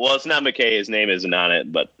 it's not McKay, his name isn't on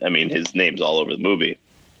it, but I mean, his name's all over the movie.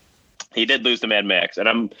 He did lose to Mad Max, and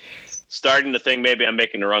I'm starting to think maybe I'm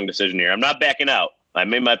making the wrong decision here. I'm not backing out. I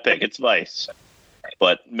made my pick. It's Vice.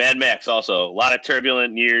 But Mad Max also, a lot of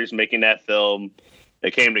turbulent years making that film.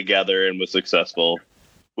 They came together and was successful.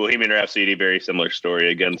 Bohemian Rhapsody, very similar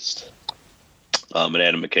story against an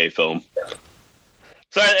Adam McKay film.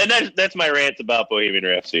 Sorry, and that's my rant about Bohemian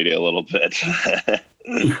Rhapsody a little bit.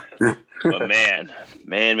 But man,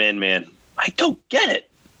 I don't get it.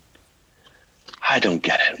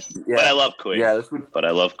 Yeah. But I love Queen. Yeah, I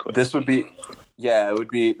love Queen. This would be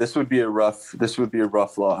a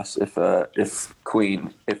rough loss if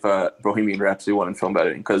Bohemian Rhapsody won in film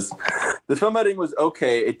editing, because the film editing was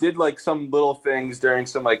okay. It did like some little things during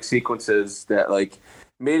some like sequences that like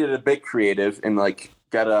made it a bit creative and like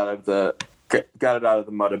got it out of the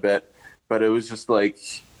mud a bit, but it was just like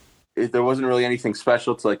there wasn't really anything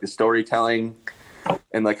special to like the storytelling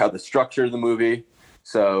and like how the structure of the movie.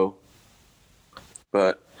 So,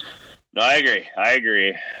 but no, I agree.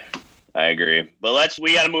 But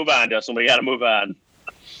we got to move on, Justin. We got to move on.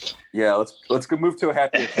 Yeah, let's go move to a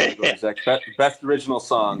happier category. Zach. Best original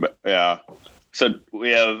song. Yeah. So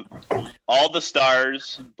we have All the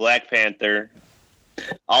Stars, Black Panther,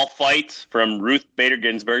 I'll Fight from Ruth Bader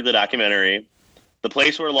Ginsburg, the documentary, The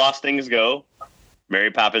Place Where Lost Things Go,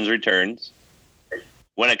 Mary Poppins Returns,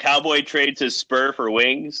 When a Cowboy Trades His Spur for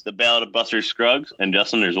Wings, The Ballad of Buster Scruggs, and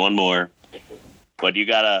Justin, there's one more. But you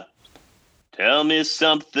gotta tell me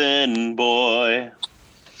something, boy.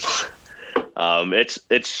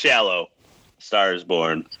 It's Shallow, Star is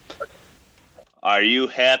Born. Are you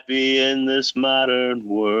happy in this modern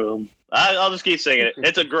world? I'll just keep singing it.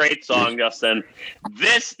 It's a great song, Justin.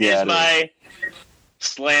 This is my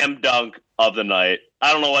slam dunk of the night.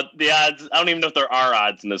 I don't know what the odds. I don't even know if there are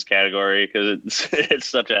odds in this category because it's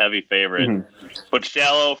such a heavy favorite. Mm-hmm. But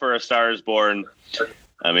Shallow for A Star is Born.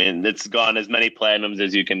 I mean, it's gone as many platinums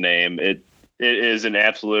as you can name. It is an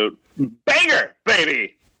absolute banger,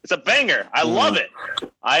 baby. It's a banger. I love it.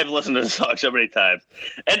 I've listened to this song so many times,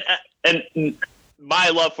 and my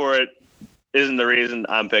love for it isn't the reason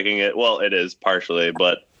I'm picking it. Well, it is partially,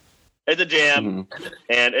 but it's a jam,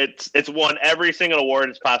 and it's won every single award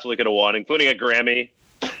it's possibly could have won, including a Grammy.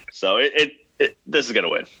 So this is gonna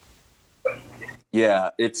win. Yeah,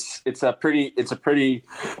 it's a pretty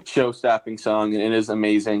show-stopping song, and it is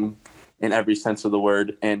amazing in every sense of the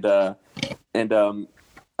word. And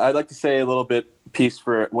I'd like to say a little bit piece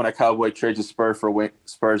for when a cowboy trades a Spurs for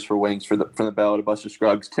wings from the Ballad of Buster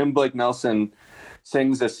Scruggs. Tim Blake Nelson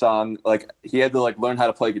sings this song. Like, he had to learn how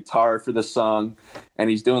to play guitar for this song, and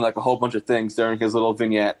he's doing a whole bunch of things during his little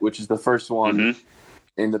vignette, which is the first one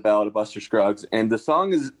in the Ballad of Buster Scruggs. And the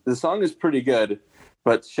song is pretty good,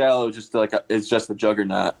 but Shallow is just a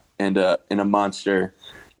juggernaut and a monster,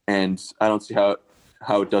 and I don't see how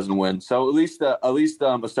it doesn't win. So at least A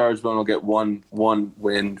Star Is Born will get one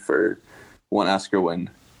win for one Oscar win.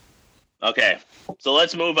 Okay, so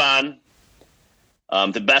let's move on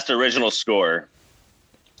to Best Original Score.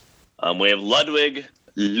 We have Ludwig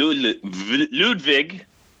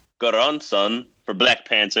Göransson for Black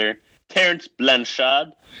Panther, Terrence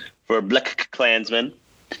Blanchard for Black Klansman,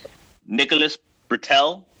 Nicholas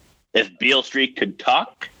Britell, If Beale Street Could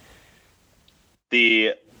Talk,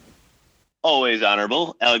 the always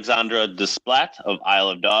honorable Alexandra Desplat of Isle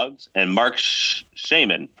of Dogs, and Mark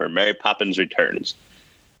Shaman for Mary Poppins Returns.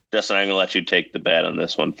 Justin, I'm going to let you take the bat on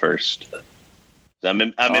this one first. I'm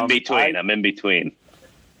in between.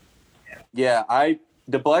 Yeah,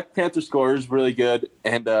 the Black Panther score is really good,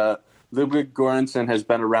 and Ludwig Göransson has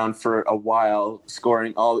been around for a while,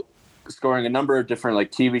 scoring a number of different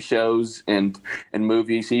TV shows and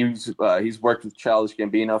movies. He's worked with Childish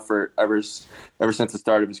Gambino for ever since the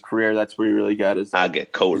start of his career. That's where he really got his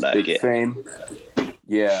big fame.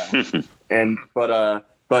 Yeah,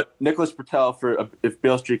 but Nicholas Britell for If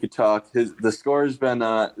Beale Street Could Talk, the score has been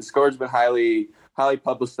highly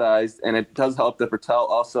publicized, and it does help that Britell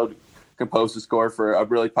also composed a score for a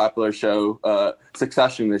really popular show,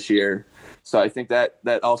 Succession, this year. So I think that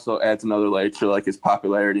also adds another layer to his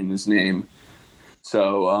popularity and his name.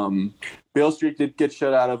 So Beale Street did get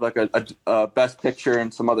shut out of a Best Picture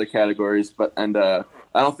and some other categories, and I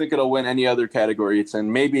don't think it'll win any other category it's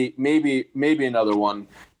in. Maybe another one,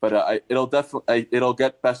 but it'll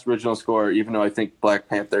get Best Original Score, even though I think Black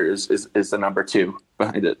Panther is the number 2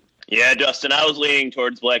 behind it. Yeah, Justin, I was leaning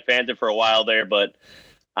towards Black Panther for a while there, but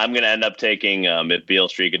I'm going to end up taking If Beale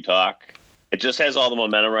Street Could Talk. It just has all the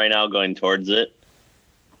momentum right now going towards it.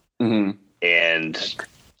 Mm-hmm. And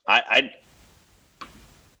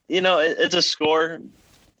it's a score.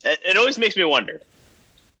 It always makes me wonder.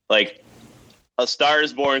 A Star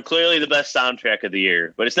Is Born, clearly the best soundtrack of the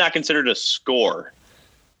year, but it's not considered a score.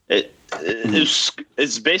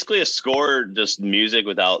 It's basically a score, just music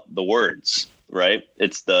without the words, right?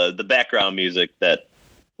 It's the background music that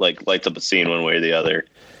lights up a scene one way or the other.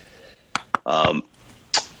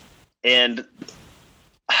 And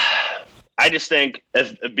I just think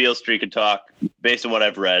if Beale Street Could Talk, based on what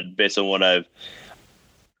I've read, based on what I've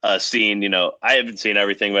seen, I haven't seen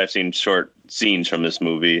everything, but I've seen short scenes from this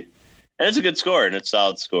movie. And it's a good score, and it's a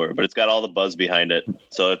solid score, but it's got all the buzz behind it.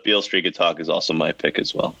 So if Beale Street Could Talk is also my pick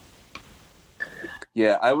as well.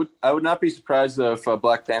 Yeah, I would not be surprised if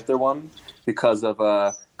Black Panther won because it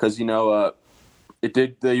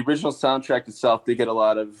did, the original soundtrack itself did get a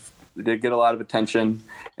lot of attention,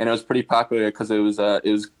 and it was pretty popular because it was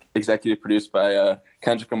executive produced by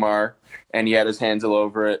Kendrick Lamar, and he had his hands all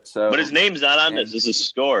over it. So, but his name's not on this. This is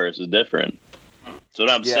score. This is different. That's what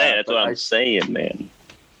I'm saying. That's what I'm saying, man.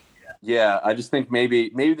 Yeah, I just think maybe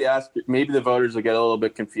the voters will get a little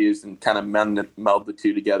bit confused and kind of meld the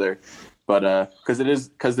two together, but because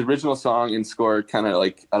the original song and score kind of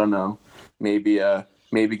I don't know, maybe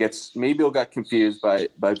it'll get confused by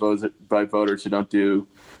voters who don't do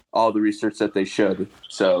all the research that they should.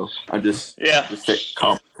 So I'm just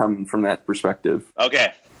coming from that perspective.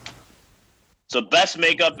 Okay. So best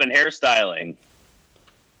makeup and hairstyling.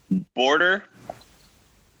 Border.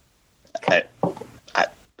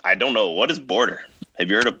 I don't know. What is Border? Have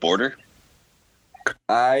you heard of Border?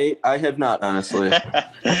 I have not, honestly.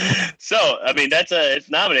 So, I mean, it's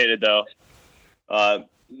nominated though.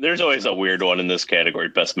 There's always a weird one in this category,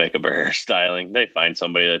 best makeup or hairstyling. They find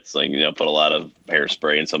somebody that's put a lot of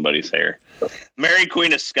hairspray in somebody's hair. Mary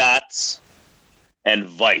Queen of Scots and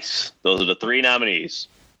Vice. Those are the 3 nominees.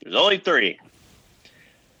 There's only 3.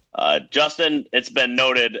 Justin, it's been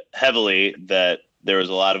noted heavily that there was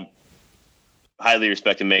a lot of highly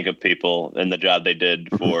respected makeup people in the job they did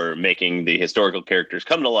for making the historical characters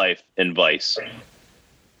come to life in Vice.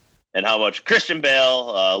 And how much Christian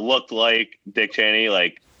Bale looked like Dick Cheney.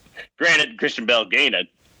 Granted, Christian Bale gained a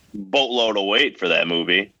boatload of weight for that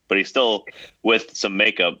movie, but he still, with some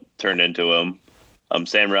makeup, turned into him.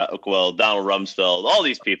 Sam Rockwell, Donald Rumsfeld, all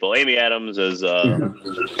these people. Amy Adams as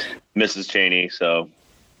Mrs. Cheney. So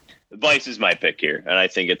Vice is my pick here, and I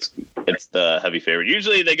think it's the heavy favorite.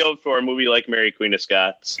 Usually they go for a movie like Mary Queen of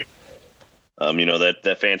Scots.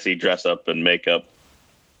 That fancy dress up and makeup.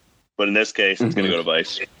 But in this case, it's going to go to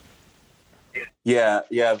Vice. Yeah,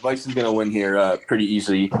 Vice is gonna win here pretty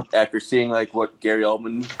easily after seeing like what Gary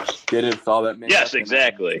Oldman did with all that makeup. Yes,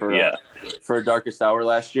 exactly. For Darkest Hour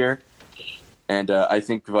last year, and I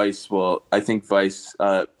think Vice will. I think Vice.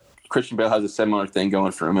 Christian Bale has a similar thing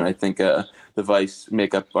going for him, and I think the Vice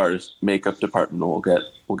makeup department will get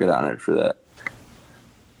honored for that.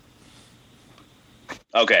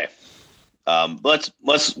 Okay,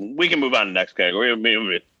 we can move on to the next category.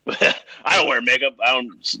 I don't wear makeup.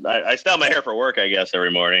 I style my hair for work, I guess,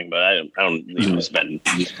 every morning, but I don't even spend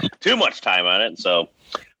too much time on it. So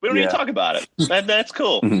we don't need to talk about it. That's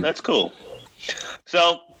cool. That's cool.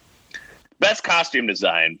 So, best costume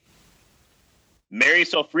design: Mary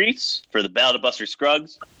Sofreece for The Ballad of Buster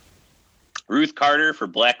Scruggs, Ruth Carter for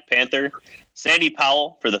Black Panther, Sandy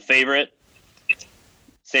Powell for The Favorite,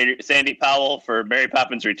 Sandy Powell for Mary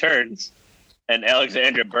Poppins Returns, and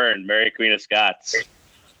Alexandra Byrne, Mary Queen of Scots.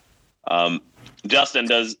 Justin,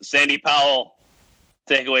 does Sandy Powell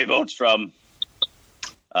take away votes from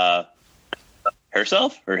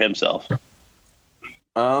herself or himself?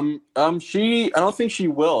 I don't think she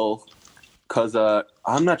will, because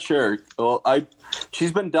I'm not sure. Well,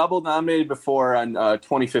 she's been double nominated before on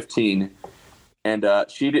 2015, and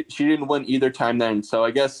she didn't win either time then. So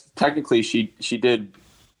I guess technically she did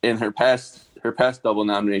in her past double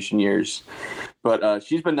nomination years. But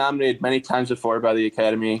she's been nominated many times before by the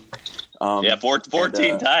Academy.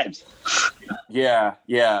 14 times.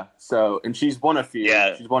 Yeah. So, and she's won a few.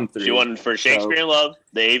 Yeah, she's won 3. She won for Shakespeare in Love,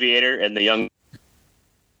 The Aviator, and The Young.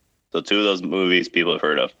 So 2 of those movies people have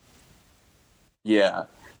heard of. Yeah,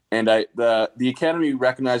 and the Academy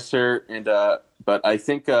recognized her, and but I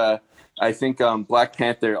think Black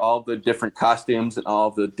Panther, all the different costumes and all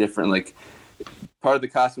the different part of the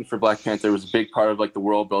costumes for Black Panther was a big part of the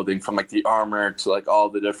world building, from the armor to all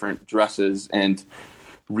the different dresses and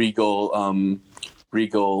regal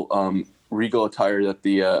attire that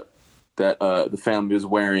the family was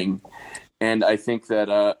wearing. And I think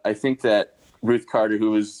that Ruth Carter,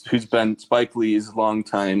 who's been Spike Lee's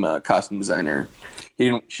longtime costume designer,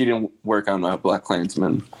 she didn't work on Black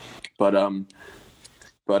Klansman, but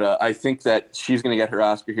I think that she's going to get her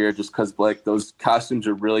Oscar here just because those costumes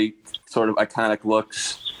are really sort of iconic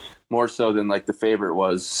looks, more so than The Favorite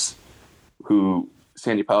was, who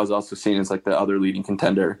Sandy Powell is also seen as the other leading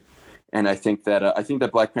contender. And I think that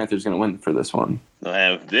Black Panther is going to win for this one.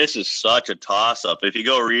 Man, this is such a toss-up. If you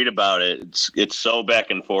go read about it, it's so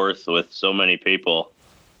back and forth with so many people.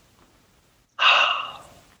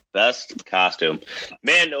 Best costume,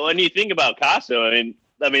 man. When you think about costume,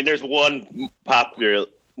 I mean, there's one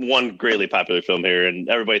greatly popular film here, and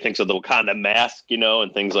everybody thinks of the Wakanda mask,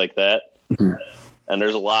 and things like that. Mm-hmm. And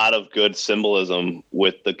there's a lot of good symbolism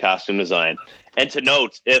with the costume design. And to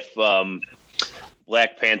note, if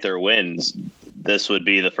Black Panther wins, this would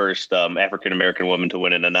be the first African American woman to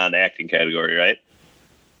win in a non-acting category, right?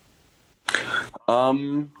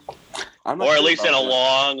 Or at least in a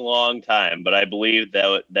long, long time. But I believe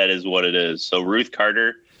that is what it is. So Ruth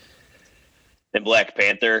Carter and Black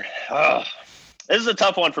Panther. Oh, this is a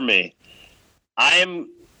tough one for me. I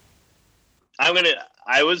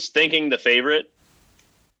was thinking The Favorite.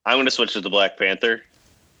 I'm going to switch to the Black Panther.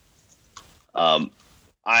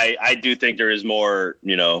 I do think there is more,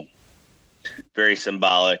 very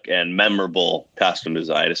symbolic and memorable costume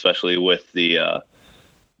design, especially with the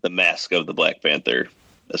mask of the Black Panther,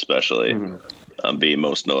 especially being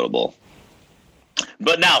most notable.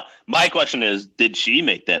 But now, my question is, did she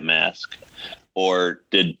make that mask? Or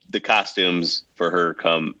did the costumes for her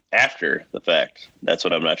come after the fact? That's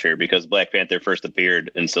what I'm not sure, because Black Panther first appeared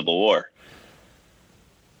in Civil War.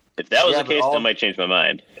 If that was the case, I might change my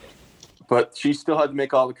mind. But she still had to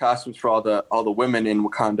make all the costumes for all the women in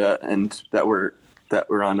Wakanda, and that were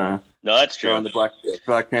on no, that's true, on the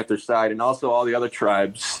Black Panther side, and also all the other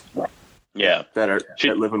tribes. Yeah, that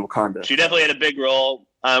live in Wakanda. She definitely had a big role.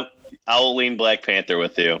 I'll lean Black Panther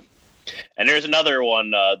with you. And there's another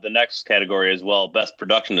one, the next category as well, Best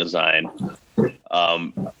Production Design.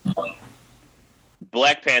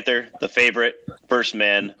 Black Panther, The Favorite, First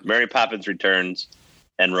Man, Mary Poppins Returns,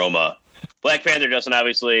 and Roma. Black Panther, Justin,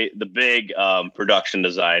 obviously the big production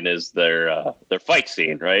design is their fight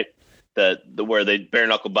scene, right? Where they bare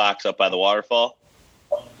knuckle box up by the waterfall.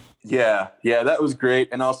 Yeah, that was great,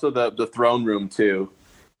 and also the throne room too,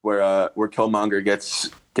 where Killmonger gets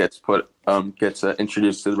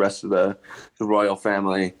introduced to the rest of the royal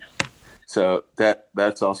family. So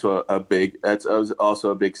that's also a big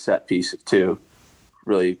set piece too.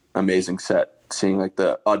 Really amazing set, seeing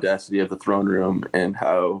the audacity of the throne room and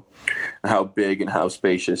how big and how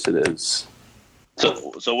spacious it is.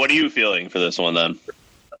 So what are you feeling for this one then?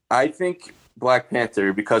 I think Black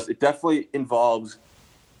Panther because it definitely involves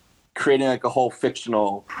creating like a whole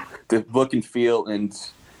fictional the look and feel and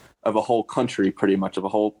of a whole country, pretty much of a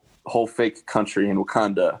whole fake country in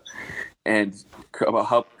Wakanda, and about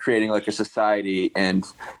help creating like a society and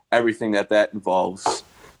everything that involves.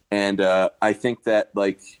 And I think that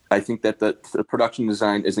the production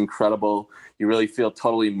design is incredible. You really feel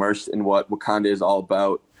totally immersed in what Wakanda is all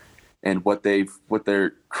about and what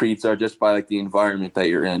their creeds are just by like the environment that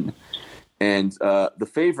you're in. And The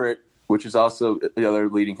Favorite, which is also the other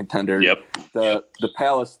leading contender. Yep. The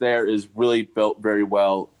palace there is really built very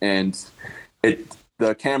well, and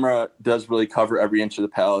the camera does really cover every inch of the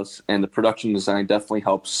palace, and the production design definitely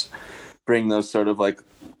helps bring those sort of like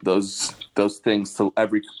those things to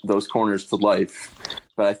those corners to life.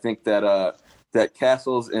 But I think that that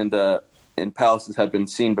castles and palaces have been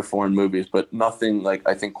seen before in movies, but nothing like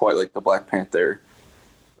I think quite like the Black Panther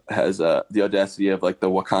has the audacity of like the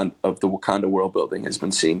Wakanda world building has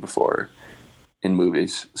been seen before in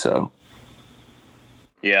movies. So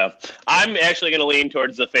yeah, I'm actually going to lean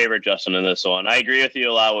towards The Favorite, Justin, in this one. I agree with you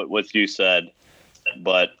a lot with what you said,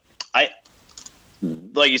 but like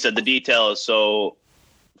you said, the detail is so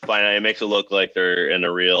finite. It makes it look like they're in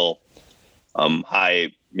a real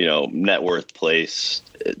high, net worth place.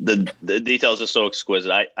 The details are so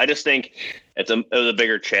exquisite. I just think it was a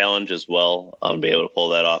bigger challenge as well to be able to pull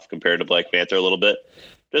that off compared to Black Panther a little bit,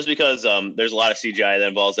 just because there's a lot of CGI that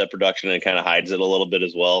involves that production and kind of hides it a little bit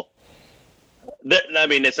as well. I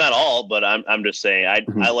mean, it's not all, but I'm just saying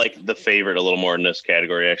I like The Favorite a little more in this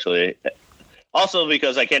category actually. Also,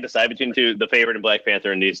 because I can't decide between The Favorite and Black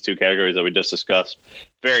Panther in these two categories that we just discussed.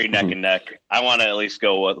 Very neck and neck. I want to at least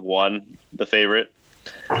go with one, The Favorite.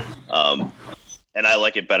 And I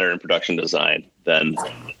like it better in production design than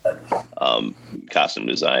costume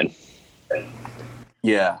design.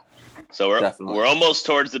 Yeah. So we're almost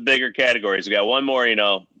towards the bigger categories. We got one more, they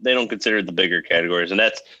don't consider the bigger categories. And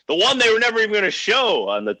that's the one they were never even going to show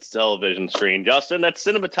on the television screen, Justin. That's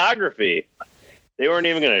cinematography. They weren't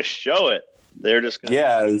even going to show it. They're just gonna...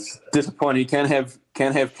 Yeah, it's disappointing. You can't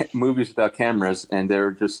have movies without cameras, and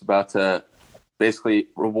they're just about to basically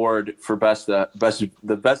reward for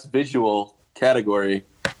the best visual category.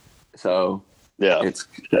 So yeah,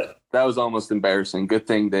 that was almost embarrassing. Good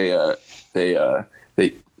thing they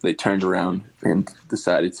turned around and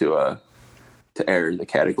decided to air the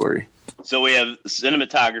category. So we have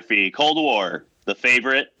cinematography, Cold War, The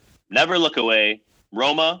Favorite, Never Look Away,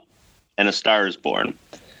 Roma, and A Star Is Born.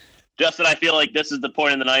 Justin, I feel like this is the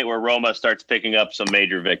point in the night where Roma starts picking up some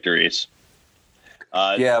major victories.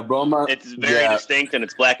 Roma. It's very distinct and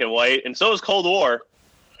it's black and white, and so is Cold War.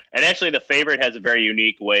 And actually, The Favorite has a very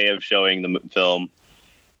unique way of showing the film.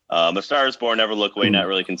 A Star Is Born, Never Look Away, not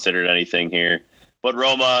really considered anything here. But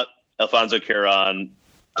Roma, Alfonso Cuarón,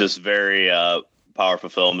 just very powerful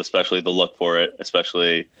film, especially the look for it,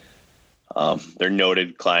 especially their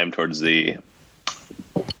noted climb towards the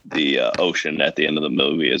ocean at the end of the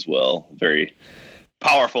movie as well. Very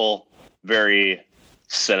powerful, very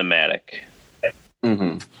cinematic.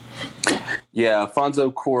 Mm-hmm. Yeah,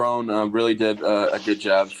 Alfonso Cuarón really did a good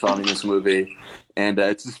job filming this movie, and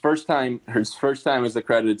it's his first time as a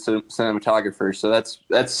credited cinematographer. So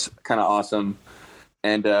that's kind of awesome.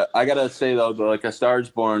 And I gotta say though, like A Star Is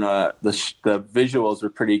Born, the visuals were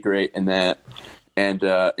pretty great in that. And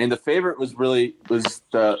The Favorite was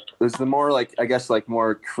the more like I guess like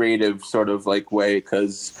more creative sort of like way,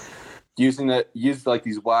 because used like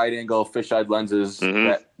these wide angle fisheye lenses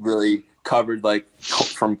that really covered like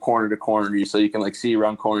from corner to corner, so you can like see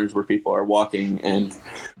around corners where people are walking and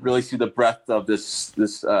really see the breadth of this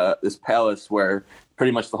palace where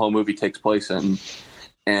pretty much the whole movie takes place in.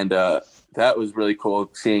 And that was really cool,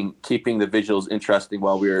 keeping the visuals interesting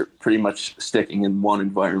while we were pretty much sticking in one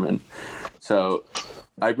environment. So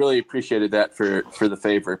I really appreciated that for The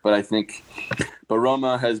Favorite, but I think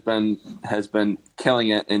Roma has been killing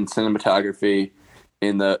it in cinematography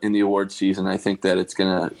in the award season. I think that it's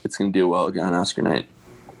gonna do well again on Oscar night.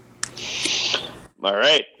 All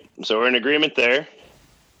right, so we're in agreement there.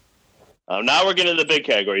 Now we're getting to the big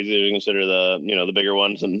categories. We consider the bigger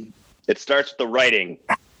ones, and it starts with the writing.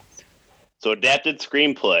 So adapted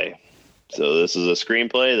screenplay. So this is a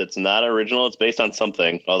screenplay that's not original. It's based on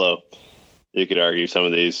something, although you could argue some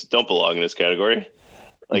of these don't belong in this category.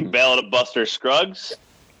 Like Ballad of Buster Scruggs,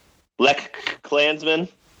 Black Klansman.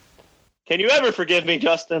 Can you ever forgive me,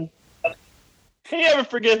 Justin? Can you ever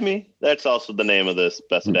forgive me? That's also the name of this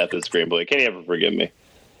best adapted screenplay. Can you ever forgive me?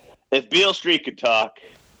 If Beale Street Could Talk,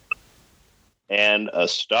 and A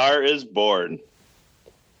Star Is Born.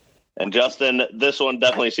 And Justin, this one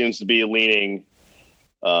definitely seems to be leaning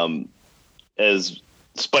as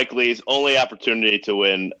Spike Lee's only opportunity to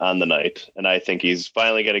win on the night, and I think he's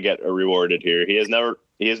finally going to get rewarded here. He has never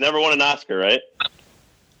won an Oscar, right?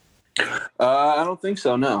 I don't think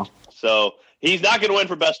so. No. So he's not going to win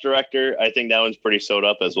for Best Director. I think that one's pretty sewed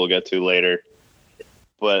up, as we'll get to later.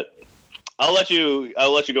 But I'll let you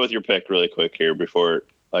go with your pick really quick here before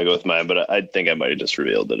I go with mine. But I think I might have just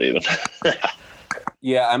revealed it even.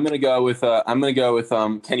 Yeah, I'm gonna go with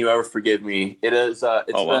Can You Ever Forgive Me? It is.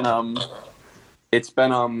 It's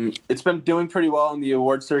been doing pretty well in the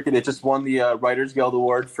award circuit. It just won the Writers Guild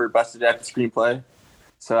Award for Best Adapted Screenplay.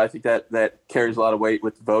 So I think that carries a lot of weight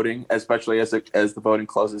with voting, especially as the voting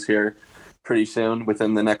closes here pretty soon,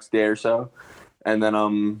 within the next day or so. And then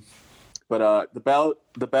the ballot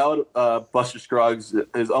Buster Scruggs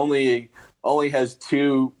is only has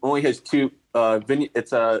two it's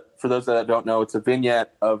for those that don't know, it's a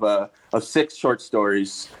vignette of 6 short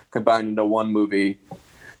stories combined into one movie.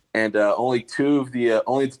 And only two of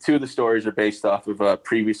the stories are based off of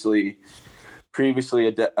previously written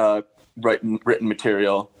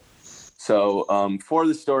material. So 4 of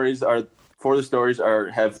the stories are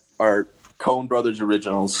Coen Brothers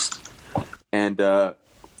originals, and I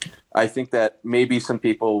think that maybe some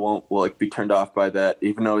people will be turned off by that,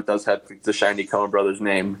 even though it does have the shiny Coen Brothers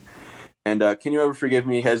name. And Can You Ever Forgive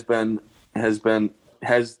Me does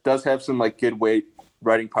have some good weight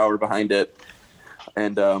writing power behind it.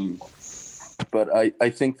 And but I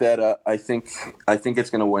think that I think it's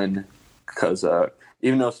going to win because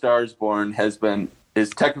even though Star is Born is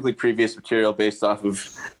technically previous material based off of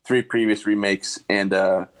 3 previous remakes, and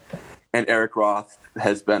Eric Roth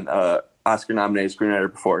has been Oscar nominated screenwriter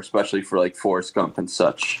before, especially for Forrest Gump and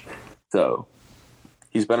such. So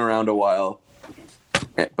he's been around a while,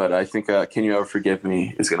 but I think Can You Ever Forgive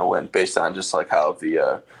Me is going to win based on just how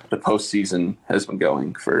the postseason has been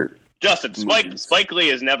going for. Justin, Spike Lee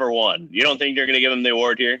has never won. You don't think they're going to give him the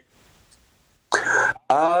award here?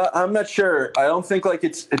 I'm not sure. I don't think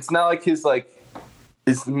it's not his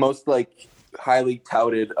most highly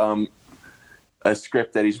touted a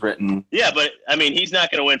script that he's written. Yeah, but I mean, he's not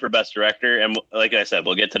going to win for Best Director, and like I said,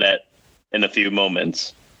 we'll get to that in a few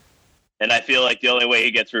moments. And I feel like the only way he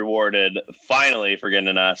gets rewarded finally for getting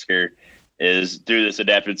an Oscar is through this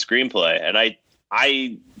adapted screenplay. And I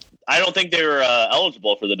don't think they were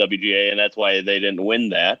eligible for the WGA, and that's why they didn't win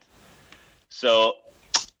that. So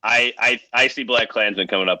I see BlacKkKlansman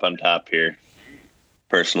coming up on top here,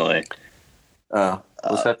 personally. I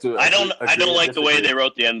don't like the way they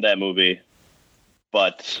wrote the end of that movie,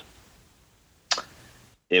 but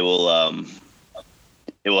it will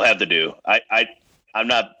have to do. I'm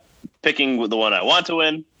not picking the one I want to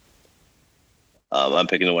win. I'm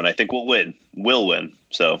picking the one I think will win.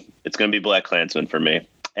 So it's going to be BlacKkKlansman for me.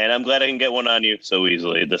 And I'm glad I can get one on you so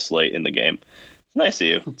easily this late in the game. It's nice of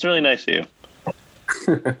you. It's really nice of you.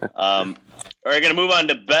 All right, going to move on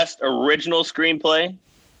to Best Original Screenplay.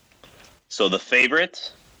 So The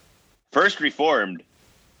Favorite, First Reformed,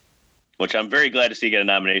 which I'm very glad to see get a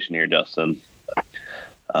nomination here, Dustin.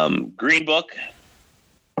 Green Book,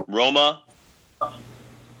 Roma,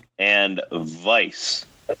 and Vice.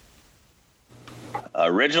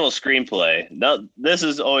 Original screenplay. Now, this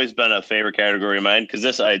has always been a favorite category of mine because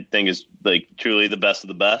this, I think, is truly the best of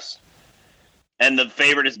the best. And The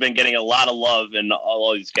Favorite has been getting a lot of love in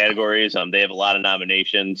all of these categories. They have a lot of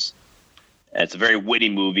nominations. And it's a very witty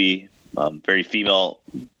movie, very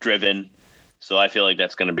female-driven. So I feel like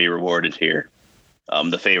that's going to be rewarded here.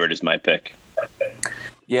 The Favorite is my pick.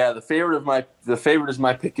 Yeah, the favorite is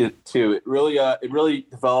my pick too. It really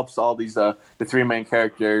develops all these the 3 main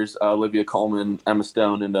characters: Olivia Colman, Emma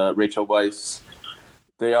Stone, and Rachel Weisz.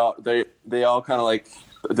 They all kind of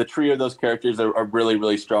the trio of those characters are really,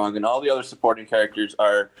 really strong, and all the other supporting characters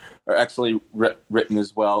are excellently written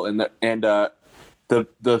as well. And the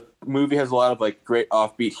movie has a lot of great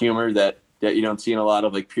offbeat humor that you don't see in a lot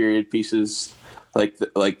of period pieces like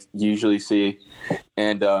you usually see.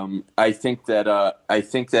 And I think that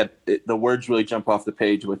the words really jump off the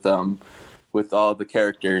page with all the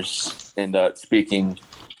characters and speaking,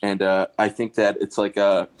 and I think that it's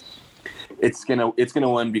gonna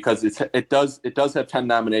win because it does have 10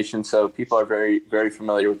 nominations, so people are very, very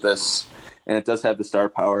familiar with this, and it does have the star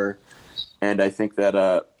power, and I think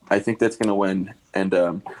that's gonna win. And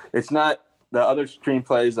it's not the other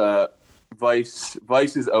screenplays. Vice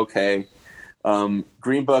is okay.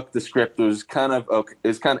 Green Book, the script was kind of okay.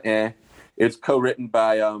 It's kind of eh. It's co-written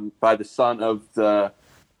by the son of the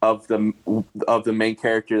main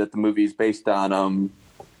character that the movie is based on.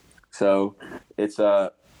 So it's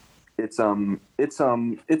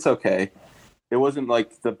okay. it wasn't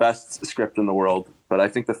like the best script in the world, but I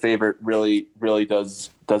think The Favorite really does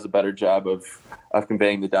a better job of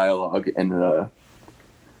conveying the dialogue, and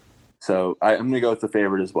so I'm gonna go with The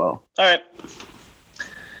Favorite as well. All right.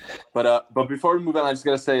 But before we move on, I just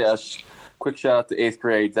gotta say a quick shout out to 8th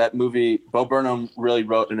Grade. That movie, Bo Burnham really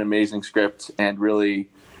wrote an amazing script and really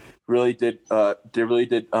did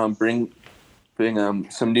bring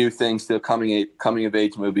some new things to coming of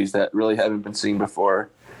age movies that really haven't been seen before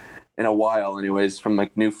in a while, anyways, from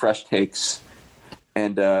like new fresh takes.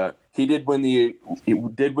 And he did win the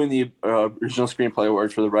original screenplay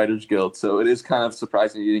award for the Writers Guild, so it is kind of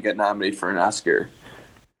surprising he didn't get nominated for an Oscar.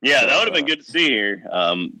 Yeah, that would have been good to see here.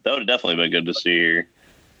 That would have definitely been good to see here.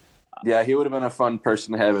 Yeah, he would have been a fun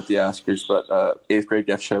person to have at the Oscars, but 8th Grade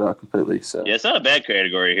got shut out completely. So yeah, it's not a bad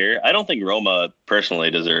category here. I don't think Roma personally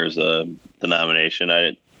deserves the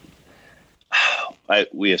nomination.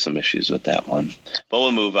 We have some issues with that one, but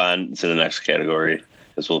we'll move on to the next category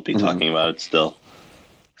because we'll be talking about it still.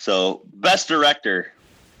 So, Best Director,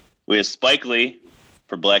 we have Spike Lee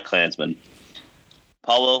for BlacKkKlansman,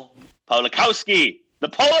 Paweł Pawlikowski, the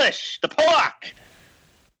Polak,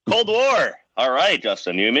 Cold War. All right,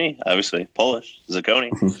 Justin, you and me, obviously Polish,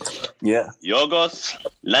 Zucconi. Yeah. Yorgos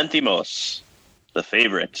Lanthimos, The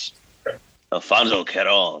Favorite, Alfonso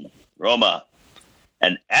Cuarón, Roma,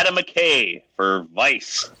 and Adam McKay for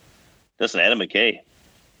Vice. Listen, Adam McKay,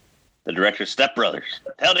 the director of Step Brothers,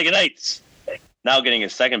 Talladega Nights, now getting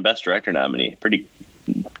his second Best Director nomination.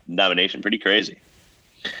 Pretty crazy.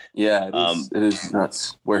 Yeah, it is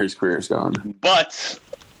nuts where his career is gone. But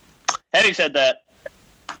having said that,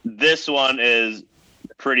 this one is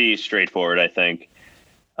pretty straightforward, I think.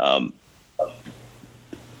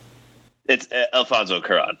 It's Alfonso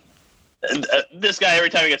Cuarón. This guy, every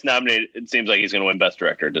time he gets nominated, it seems like he's going to win Best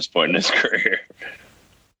Director at this point in his career.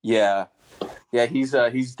 Yeah, he's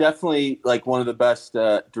definitely like one of the best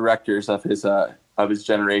directors of his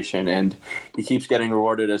generation, and he keeps getting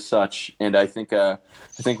rewarded as such. And I think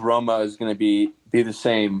Roma is going to be the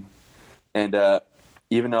same. And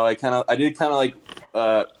even though I did kind of like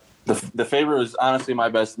the Favorite was honestly my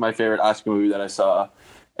favorite Oscar movie that I saw,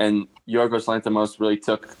 and Yorgos Lanthimos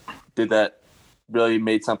really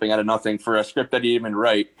made something out of nothing for a script that he didn't even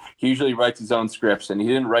write. He usually writes his own scripts, and he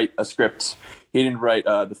didn't write a script. He didn't write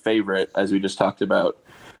The Favorite, as we just talked about,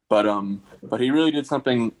 but he really did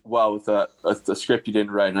something well with the script he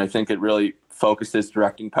didn't write, and I think it really focused his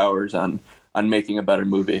directing powers on making a better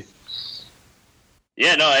movie.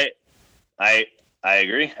 Yeah, no, I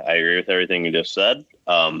agree. I agree with everything you just said.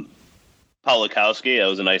 Pawlikowski, that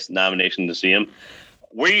was a nice nomination to see him.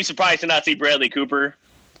 Were you surprised to not see Bradley Cooper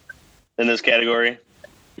in this category?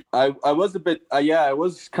 I was a bit, I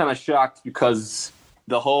was kind of shocked because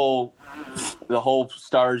the whole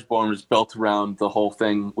Stars Born was built around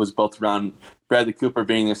Bradley Cooper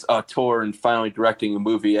being this auteur and finally directing a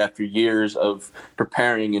movie after years of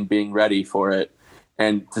preparing and being ready for it.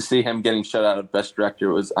 And to see him getting shut out of Best Director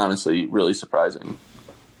was honestly really surprising.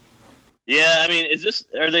 Yeah, I mean,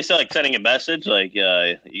 are they still like sending a message like, you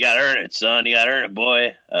got to earn it, son, you got to earn it,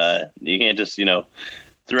 boy. You can't just,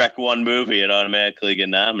 direct one movie and automatically get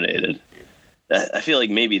nominated. I feel like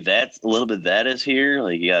maybe that's a little bit that is here.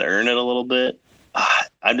 Like, you got to earn it a little bit.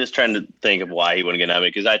 I'm just trying to think of why he wouldn't get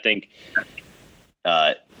nominated, because I think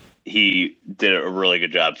he did a really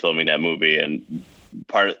good job filming that movie, and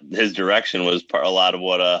part of his direction was a lot of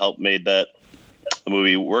what helped made that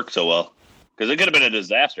movie work so well, because it could have been a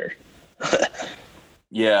disaster.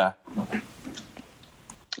 Yeah.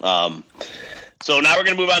 So now we're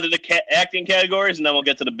going to move on to the acting categories, and then we'll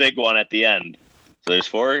get to the big one at the end. So there's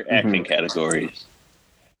 4 acting categories.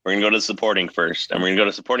 We're going to go to supporting first, and we're going to go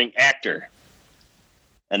to supporting actor.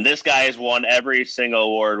 And this guy has won every single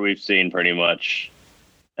award we've seen pretty much.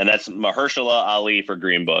 And that's Mahershala Ali for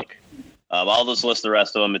Green Book. I'll just list the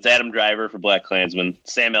rest of them. It's Adam Driver for BlacKkKlansman,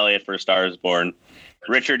 Sam Elliott for A Star Is Born,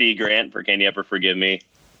 Richard E. Grant for Can You Ever Forgive Me,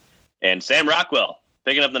 and Sam Rockwell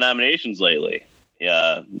picking up the nominations lately.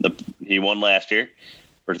 He won last year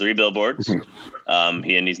for 3 Billboards.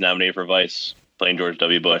 He's nominated for Vice, playing George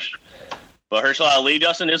W. Bush. But Mahershala Ali,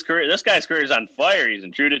 Justin, this guy's career is on fire. He's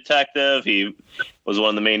in True Detective. He was one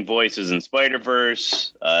of the main voices in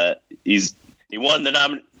Spider-Verse. He won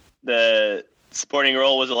the supporting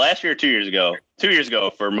role, was it last year or 2 years ago? 2 years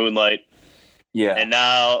ago for Moonlight. Yeah. And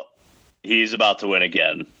now he's about to win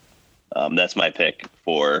again. That's my pick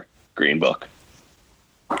for Green Book.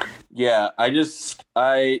 Yeah, he's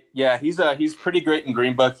pretty great in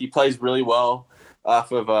Green Book. He plays really well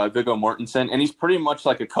off of Viggo Mortensen, and he's pretty much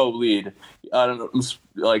like a co-lead. I don't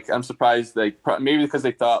know, I'm surprised maybe because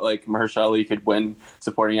they thought like Mahershala Ali could win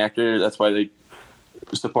supporting actor. That's why they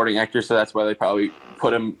supporting actor, so that's why they probably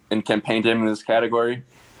put him and campaigned him in this category.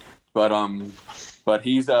 But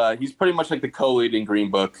he's pretty much like the co-lead in Green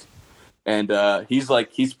Book, and he's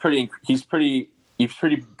pretty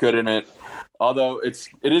good in it. Although it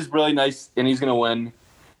is really nice, and he's gonna win.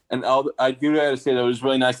 And I do gotta say that it was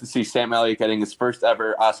really nice to see Sam Elliott getting his first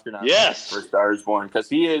ever Oscar nomination for A Star Is Born, because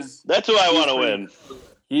that's who I want to win.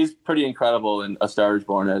 He's pretty incredible in A Star Is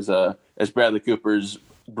Born as Bradley Cooper's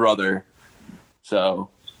brother. So,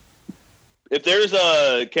 if there's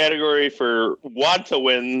a category for want to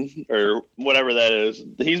win or whatever that is,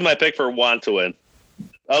 he's my pick for want to win.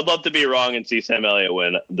 I would love to be wrong and see Sam Elliott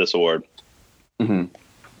win this award. Mm-hmm.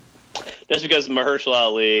 Just because Mahershala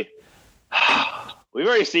Ali, we've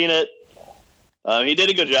already seen it. He did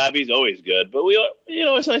a good job. He's always good. But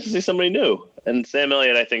it's nice to see somebody new. And Sam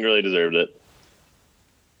Elliott, I think, really deserved it.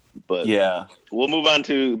 But yeah, we'll move on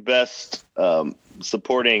to Best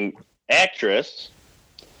Supporting Actress.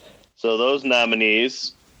 So those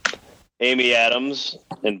nominees: Amy Adams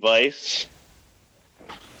in Vice,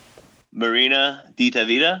 Marina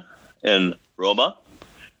DiTavita in Roma,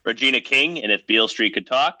 Regina King in If Beale Street Could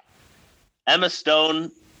Talk, Emma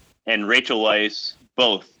Stone and Rachel Weisz,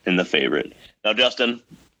 both in The Favorite. Now, Justin,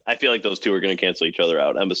 I feel like those two are going to cancel each other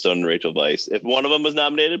out, Emma Stone and Rachel Weisz. If one of them was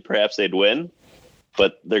nominated, perhaps they'd win,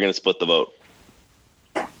 but they're going to split the vote.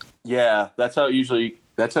 Yeah, that's how it usually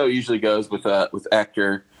goes with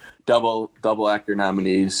actor double actor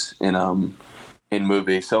nominees in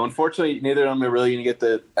movies. So unfortunately, neither of them are really going to get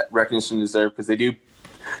the recognition deserved, because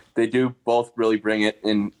they do both really bring it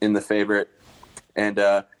in The Favorite, and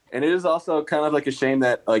it is also kind of like a shame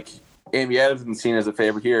that like Amy Adams isn't seen as a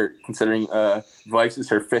favorite here, considering Vice is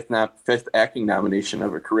her fifth acting nomination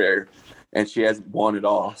of her career, and she hasn't won at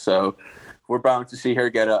all. So we're bound to see her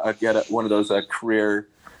get one of those career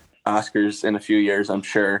Oscars in a few years, I'm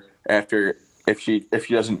sure. After if she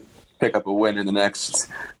doesn't pick up a win in the next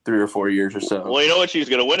 3 or 4 years or so. Well, you know what she's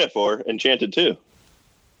going to win it for? Enchanted 2.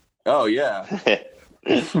 Oh yeah.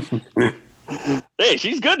 Hey,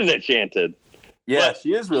 she's good in Enchanted. Yeah, but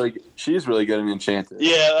she is really good in Enchanted.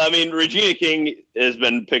 Yeah, I mean, Regina King has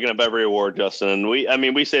been picking up every award, Justin. And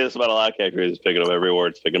we say this about a lot of categories: picking up every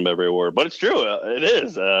award, but it's true. It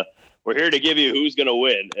is. We're here to give you who's going to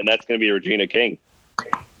win, and that's going to be Regina King.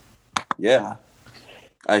 Yeah,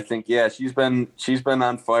 I think she's been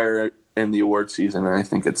on fire in the award season, and I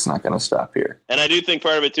think it's not going to stop here. And I do think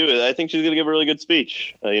part of it too is I think she's going to give a really good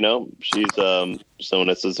speech. She's someone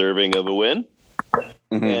that's deserving of a win.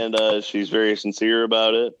 Mm-hmm. And she's very sincere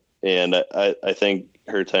about it. And I think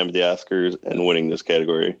her time at the Oscars and winning this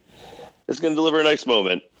category is going to deliver a nice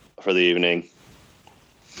moment for the evening.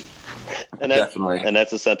 And definitely. And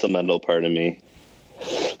that's a sentimental part of me.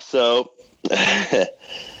 So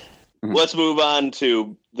let's move on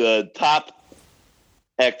to the top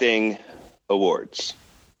acting awards.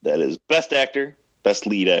 That is Best Actor, Best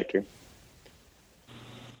Lead Actor,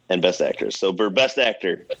 and Best Actress. So for Best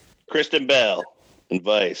Actor, Kristen Bell in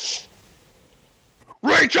Vice.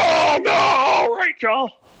 Rachel! No! Rachel!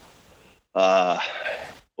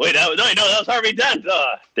 Wait, that was Harvey Dent.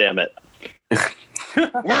 Damn it.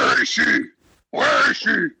 Where is she? Where is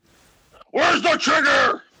she? Where's the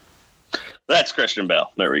trigger? That's Kristen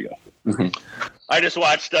Bell. There we go. Mm-hmm. I just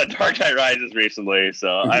watched Dark Knight Rises recently,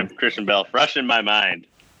 so I have Kristen Bell fresh in my mind.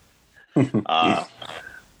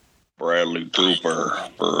 Bradley Cooper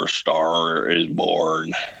for A Star Is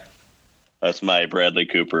Born. That's my Bradley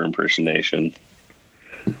Cooper impersonation.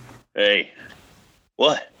 Hey,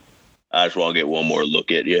 what? I just want to get one more look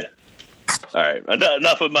at you. All right,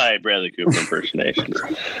 enough of my Bradley Cooper impersonations.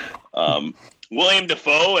 William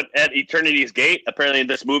Dafoe at Eternity's Gate. Apparently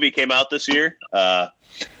this movie came out this year,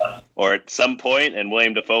 or at some point, and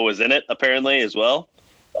William Dafoe was in it, apparently, as well.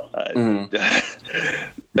 Can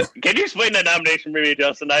you explain that nomination for me,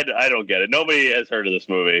 Justin? I don't get it. Nobody has heard of this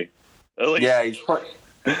movie. Yeah, he's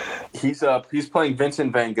playing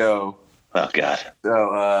Vincent Van Gogh. Oh God.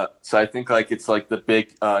 So I think it's the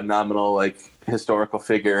big nominal historical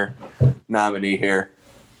figure nominee here.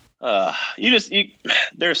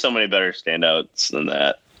 There's so many better standouts than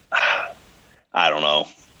that. I don't know,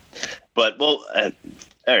 but all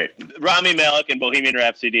right. Rami Malek in Bohemian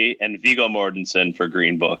Rhapsody and Viggo Mortensen for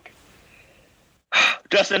Green Book.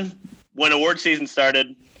 Justin, when award season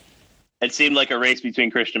started, it seemed like a race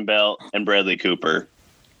between Kristen Bell and Bradley Cooper.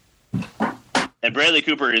 And Bradley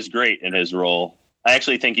Cooper is great in his role. I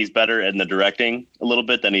actually think he's better in the directing a little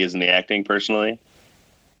bit than he is in the acting, personally.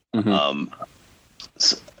 Mm-hmm.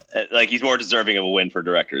 He's more deserving of a win for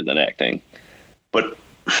director than acting. But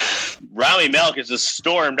Rami Malek has just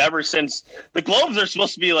stormed ever since the Globes are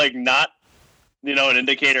supposed to be not, an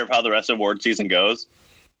indicator of how the rest of award season goes.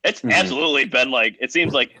 It's absolutely been like, it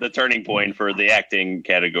seems like the turning point for the acting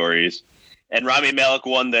categories. And Rami Malek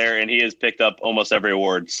won there, and he has picked up almost every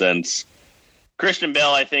award since. Christian Bale,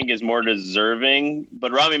 I think, is more deserving,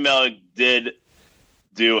 but Rami Malek did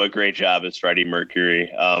do a great job as Freddie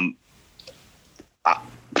Mercury.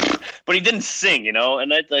 But he didn't sing, you know,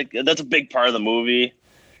 and that's a big part of the movie.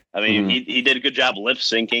 I mean, he did a good job lip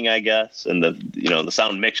syncing, I guess, and the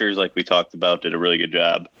sound mixers, like we talked about, did a really good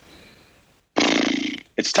job.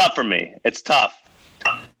 It's tough for me. It's tough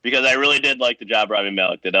because I really did like the job Rami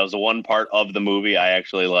Malek did. That was the one part of the movie I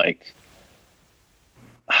actually liked.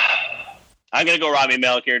 I'm gonna go Rami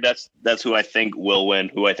Malek here. That's who I think will win.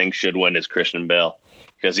 Who I think should win is Christian Bale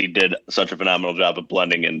because he did such a phenomenal job of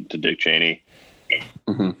blending into Dick Cheney.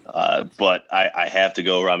 But I have to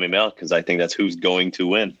go Rami Malek because I think that's who's going to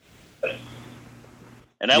win.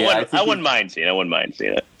 And I wouldn't mind seeing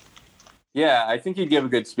it. Yeah, I think he'd give a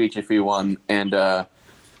good speech if he won, and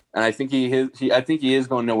I think he is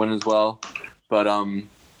going to win as well. But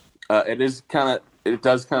it does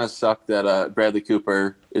kind of suck that Bradley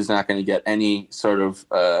Cooper is not going to get any sort of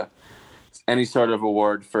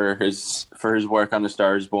award for his work on A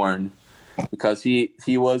Star Is Born, because he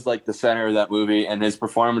was like the center of that movie, and his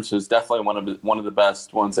performance was definitely one of the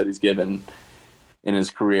best ones that he's given in his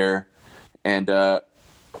career. And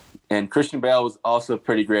Christian Bale was also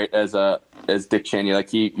pretty great as Dick Cheney.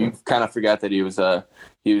 Like you kind of forgot that he was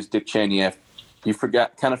Dick Cheney. You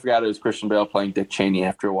forgot it was Christian Bale playing Dick Cheney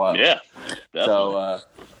after a while. Yeah. Definitely. So,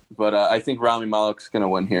 but I think Rami Malek's going to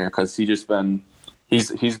win here because he's been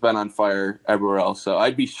on fire everywhere else. So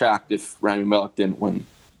I'd be shocked if Rami Malek didn't win.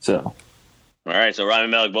 So. All right. So Rami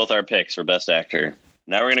Malek, both our picks for Best Actor.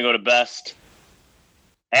 Now we're going to go to Best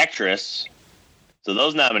Actress. So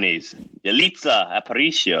those nominees: Yalitza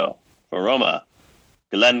Aparicio for Roma,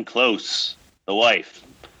 Glenn Close, The Wife,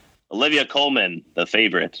 Olivia Colman, The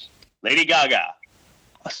Favorite, Lady Gaga,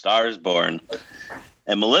 A Star Is Born,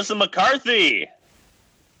 and Melissa McCarthy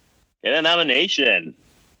get a nomination.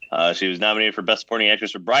 She was nominated for Best Supporting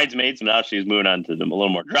Actress for Bridesmaids, and now she's moving on to a little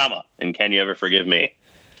more drama in Can You Ever Forgive Me?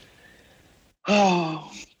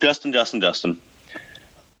 Oh, Justin.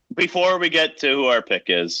 Before we get to who our pick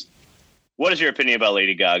is, what is your opinion about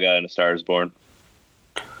Lady Gaga and A Star Is Born?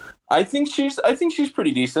 I think she's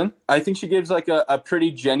pretty decent. I think she gives like a pretty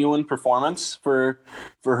genuine performance for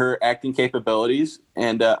her acting capabilities,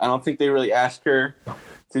 and I don't think they really ask her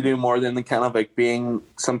to do more than the kind of like being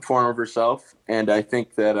some form of herself. And I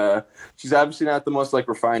think that she's obviously not the most like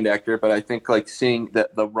refined actor, but I think like seeing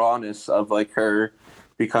that the rawness of like her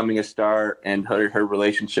becoming a star and her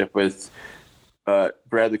relationship with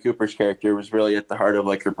Bradley Cooper's character was really at the heart of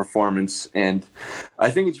like her performance, and I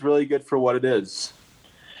think it's really good for what it is.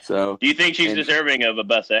 So, do you think she's deserving of a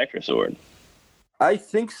Best Actress award? I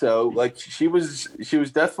think so. Like she was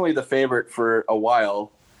definitely the favorite for a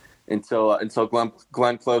while until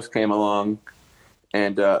Glenn Close came along,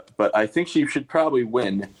 and but I think she should probably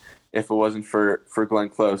win if it wasn't for Glenn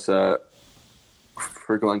Close.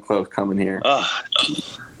 For Glenn Close coming here.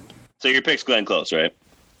 So your pick's Glenn Close, right?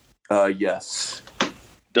 Yes.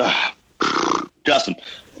 Justin,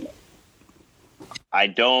 I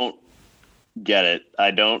don't get it.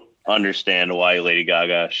 I don't understand why Lady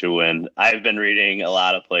Gaga should win. I've been reading a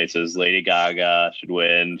lot of places. Lady Gaga should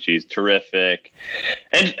win. She's terrific.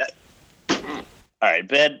 And all right,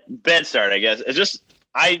 bad start, I guess. It's just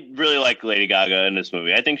I really like Lady Gaga in this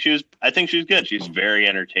movie. I think she was good. She's very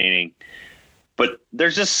entertaining. But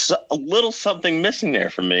there's just a little something missing there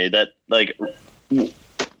for me that, like,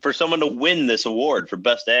 for someone to win this award for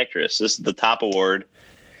Best Actress, this is the top award.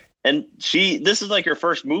 And this is like her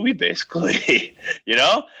first movie, basically, you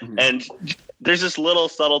know? Mm-hmm. And there's just little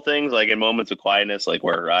subtle things, like in Moments of Quietness, like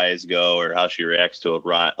where her eyes go or how she reacts to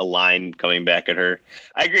a line coming back at her.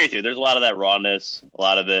 I agree with you. There's a lot of that rawness. A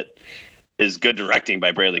lot of it is good directing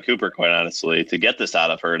by Bradley Cooper, quite honestly, to get this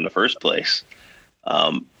out of her in the first place.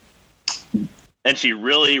 And she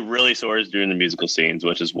really, really soars during the musical scenes,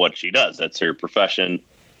 which is what she does. That's her profession.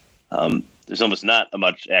 There's almost not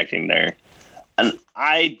much acting there. And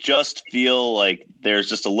I just feel like there's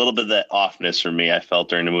just a little bit of that offness for me I felt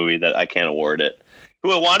during the movie that I can't award it.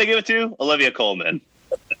 Who I want to give it to? Olivia Colman.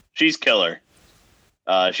 She's killer.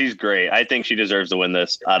 She's great. I think she deserves to win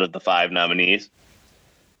this out of the 5 nominees.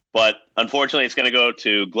 But unfortunately, it's going to go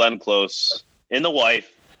to Glenn Close in The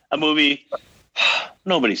Wife, a movie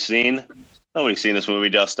nobody's seen. Nobody's seen this movie,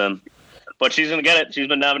 Justin. But she's going to get it. She's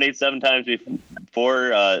been nominated 7 times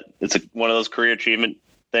before. It's one of those career achievement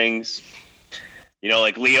things. You know,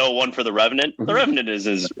 like Leo won for The Revenant. The Revenant is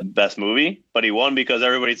his best movie, but he won because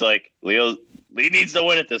everybody's like, Lee needs to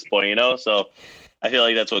win at this point, you know? So I feel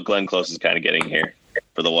like that's what Glenn Close is kind of getting here.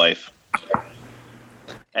 for the wife.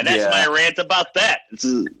 And that's my rant about that.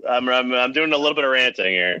 I'm doing a little bit of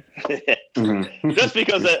ranting here. Just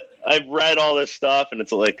because I've read all this stuff and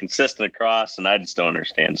it's like consistent across, and I just don't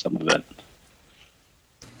understand some of it.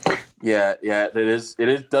 Yeah, it is.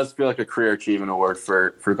 It does feel like a career achievement award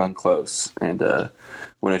for Glenn Close, and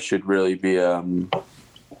when it should really be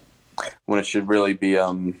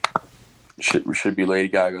should be Lady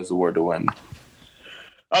Gaga's award to win.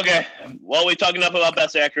 Okay, well, we talked enough about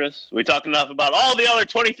Best Actress. We talked enough about all the other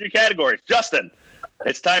 23 categories. Justin,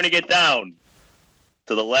 it's time to get down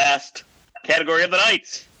to the last category of the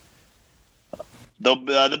night.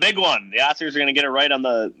 The big one. The Oscars are going to get it right on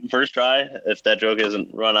the first try if that joke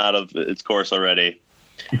isn't run out of its course already.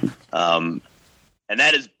 And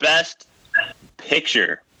that is Best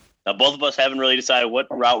Picture. Now, both of us haven't really decided what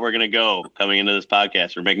route we're going to go coming into this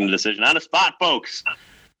podcast. We're making the decision on the spot, folks.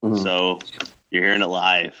 Mm-hmm. So you're hearing it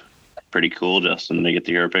live. Pretty cool, Justin, to get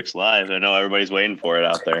to hear our picks live. I know everybody's waiting for it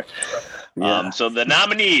out there. Yeah. So the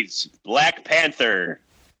nominees, Black Panther,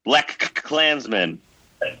 Black Klansman,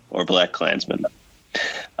 or Black Klansman.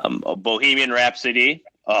 Bohemian Rhapsody.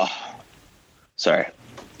 Oh, sorry.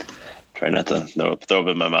 Try not to throw it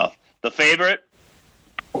in my mouth. The Favorite,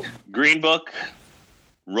 Green Book,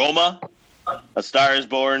 Roma, A Star is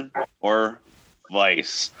Born, or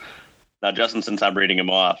Vice. Now, Justin, since I'm reading him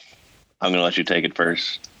off, I'm going to let you take it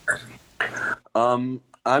first. I'm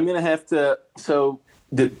going to have to. So,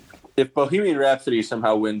 if Bohemian Rhapsody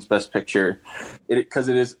somehow wins Best Picture, because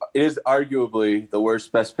it is arguably the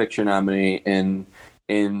worst Best Picture nominee in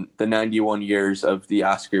the 91 years of the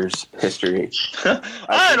Oscars history.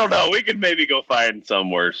 I don't know. We could maybe go find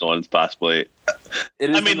some worse ones, possibly.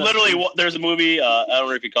 Literally, there's a movie. I don't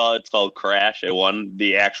know if you call it. It's called Crash. It won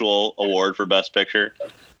the actual award for Best Picture.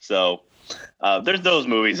 So. There's those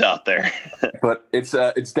movies out there. But it's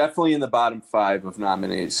definitely in the bottom 5 of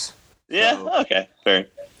nominees. Yeah, so okay, fair.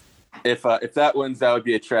 If that wins, that would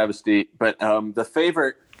be a travesty. But The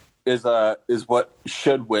Favorite is what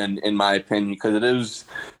should win, in my opinion, because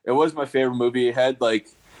it was my favorite movie. It had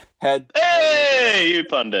Hey, you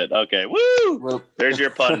punned it. Okay, woo! Well, there's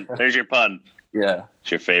your pun. There's your pun. Yeah,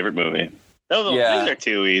 it's your favorite movie. These are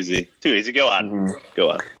too easy. Too easy. Go on. Mm-hmm.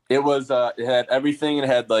 Go on. It was. It had everything. It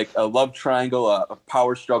had like a love triangle, a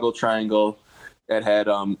power struggle triangle. It had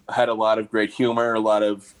had a lot of great humor, a lot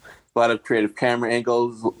of creative camera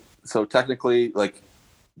angles. So technically, like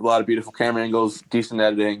a lot of beautiful camera angles, decent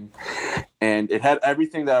editing, and it had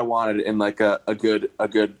everything that I wanted in like a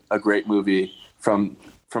great movie from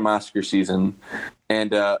Oscar season. And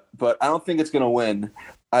but I don't think it's gonna win.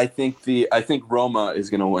 I think Roma is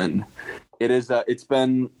gonna win. It is. It's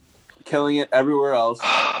been killing it everywhere else.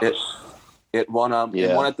 It won.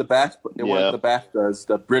 It won at the won at the BAFTAs,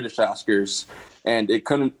 the British Oscars, and it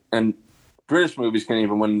couldn't. And British movies can't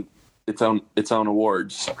even win its own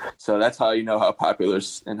awards. So that's how you know how popular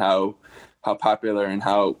and how popular and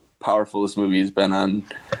how powerful this movie has been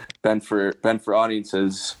for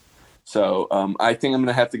audiences. So I think I'm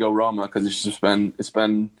gonna have to go Roma because it's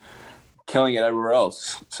been killing it everywhere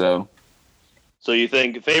else. So you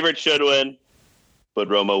think Favorite should win, but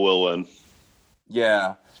Roma will win?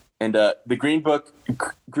 Yeah, and the Green Book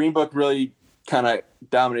really kind of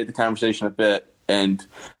dominated the conversation a bit, and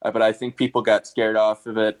but I think people got scared off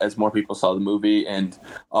of it as more people saw the movie and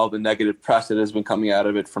all the negative press that has been coming out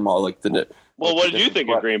of it from all like the. Well, what did you think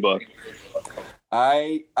of Green Book?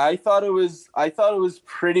 I thought it was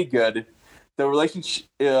pretty good. The relationship,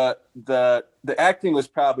 the acting was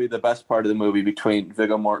probably the best part of the movie between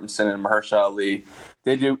Viggo Mortensen and Mahershala Ali.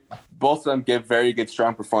 Both of them give very good,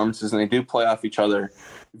 strong performances, and they do play off each other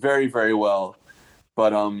very, very well.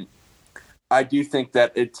 But I do think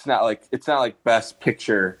that it's not like Best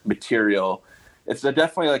Picture material. It's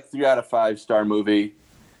definitely like 3 out of 5 star movie.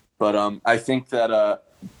 But I think that I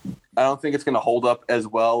don't think it's going to hold up as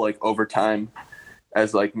well like over time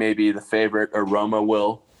as like maybe The Favorite or Roma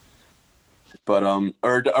will. But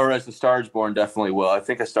or as A Star is Born definitely will. I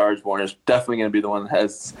think A Star is Born is definitely going to be the one that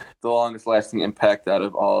has the longest lasting impact out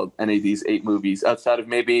of any of these 8 movies, outside of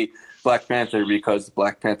maybe Black Panther, because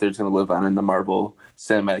Black Panther is going to live on in the Marvel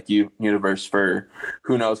Cinematic Universe for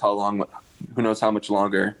who knows how much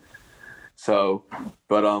longer. So,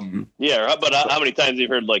 but how many times have you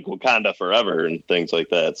heard like Wakanda Forever and things like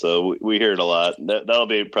that? So we hear it a lot. That'll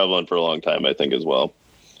be prevalent for a long time, I think, as well.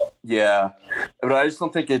 Yeah, but I just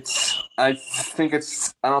don't think I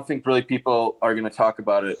don't think really people are going to talk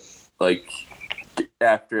about it like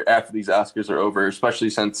after these Oscars are over, especially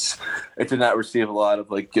since it did not receive a lot of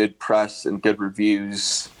like good press and good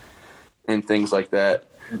reviews and things like that.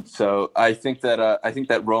 So I think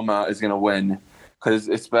that Roma is going to win because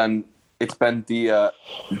it's been it's been the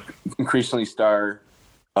increasingly star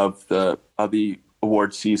of the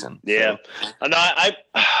award season. Yeah. So.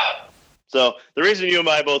 No, so the reason you and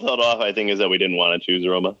I both held off, I think, is that we didn't want to choose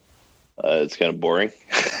Roma. It's kind of boring.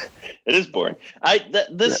 It is boring.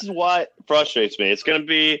 This is why it frustrates me. It's going to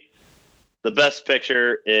be the best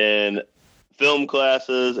picture in film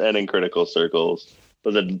classes and in critical circles,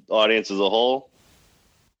 but the audience as a whole,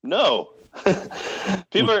 no.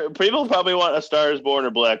 People probably want A Star Is Born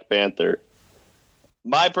or Black Panther.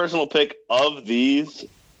 My personal pick of these,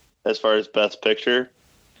 as far as best picture,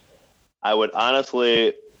 I would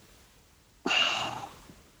honestly,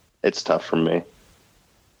 it's tough for me.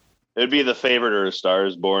 It would be The Favorite or A Star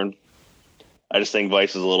Is Born. I just think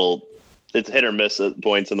Vice is it's hit or miss at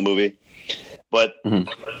points in the movie. But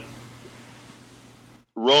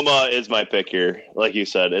Roma is my pick here. Like you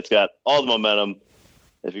said, it's got all the momentum.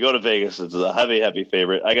 If you go to Vegas, it's a heavy, heavy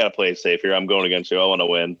favorite. I got to play it safe here. I'm going against you. I want to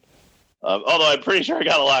win. Although I'm pretty sure I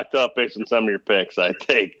got it locked up based on some of your picks, I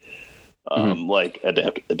think. Like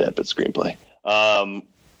adapted screenplay.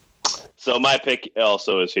 So my pick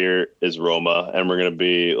also is Roma, and we're going to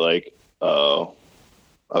be like, oh,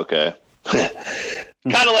 okay.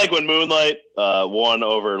 Kind of like when Moonlight won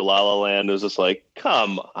over La La Land. It was just like,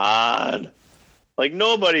 come on. Like,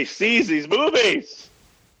 nobody sees these movies.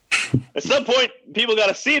 At some point, people got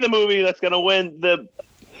to see the movie that's going to win the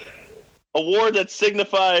award that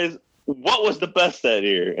signifies what was the best that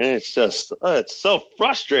year. And it's just, it's so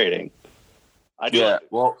frustrating.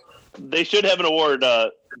 Well, they should have an award,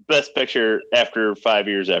 best picture, after 5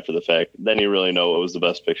 years after the fact. Then you really know what was the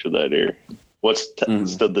best picture that year. What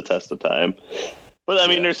stood the test of time. But, I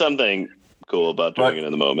mean, there's something cool about doing it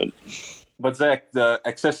in the moment. But, Zach, the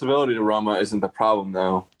accessibility to Roma isn't the problem,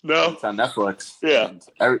 though. No. It's on Netflix. Yeah.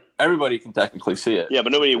 Everybody can technically see it. Yeah,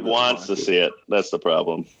 but nobody wants to see it. That's the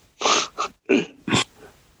problem.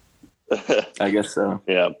 I guess so.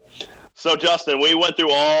 Yeah. So, Justin, we went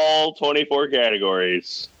through all 24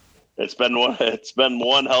 categories. It's been one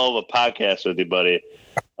hell of a podcast with you, buddy.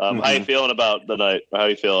 How you feeling about the night? How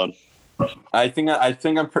you feeling? I think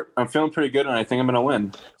I'm feeling pretty good, and I think I'm going to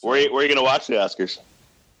win. So. Where are you going to watch the Oscars?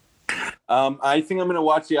 I think I'm going to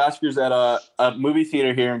watch the Oscars at a movie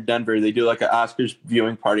theater here in Denver. They do like an Oscars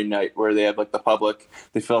viewing party night where they have like the public.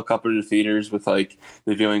 They fill a couple of the theaters with like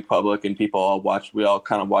the viewing public, and people all watch. We all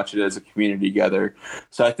kind of watch it as a community together.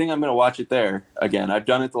 So I think I'm going to watch it there again. I've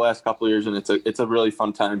done it the last couple of years, and it's a really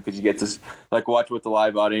fun time because you get to like watch with the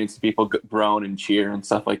live audience, people groan and cheer and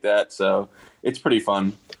stuff like that. So it's pretty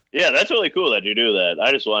fun. Yeah, that's really cool that you do that.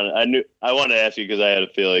 I wanted to ask you because I had a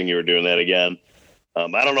feeling you were doing that again.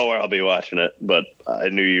 I don't know where I'll be watching it, but I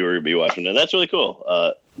knew you were going to be watching it. That's really cool.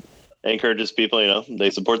 It encourages people, they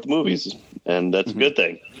support the movies, and that's a good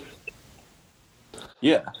thing.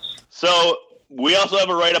 Yeah. So we also have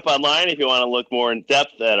a write-up online if you want to look more in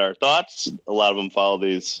depth at our thoughts. A lot of them follow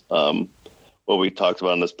these, what we talked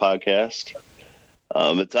about on this podcast.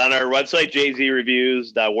 It's on our website,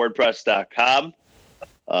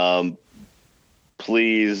 jzreviews.wordpress.com.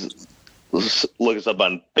 Please look us up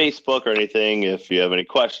on Facebook or anything if you have any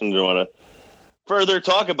questions or want to further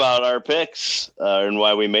talk about our picks and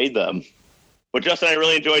why we made them. But Justin, I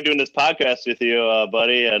really enjoyed doing this podcast with you,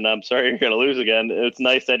 buddy, and I'm sorry you're going to lose again. It's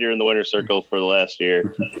nice that you're in the winner's circle for the last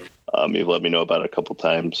year. You've let me know about it a couple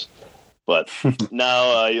times. But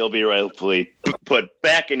now you'll be rightfully put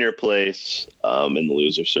back in your place in the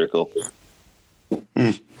loser circle.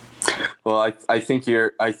 Well, I think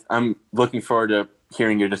I'm looking forward to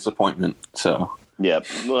hearing your disappointment. So yeah,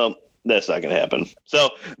 well, that's not going to happen.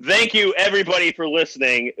 So thank you everybody for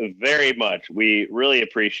listening very much. We really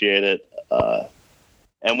appreciate it.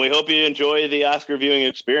 And we hope you enjoy the Oscar viewing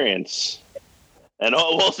experience. And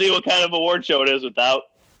we'll see what kind of award show it is without,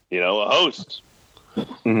 a host.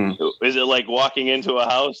 Mm-hmm. Is it like walking into a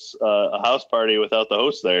house party without the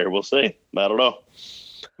host there? We'll see. I don't know.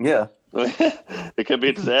 Yeah. It could be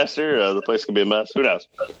a disaster. The place could be a mess. Who knows?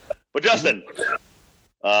 But Justin,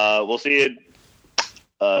 we'll see you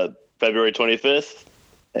February 25th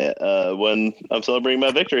when I'm celebrating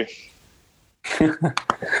my victory.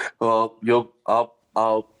 Well,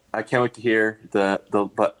 I can't wait to hear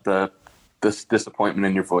this disappointment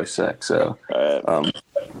in your voice, Zach. So,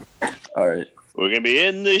 all right. We're gonna be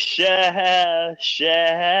in the shallows.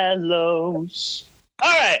 All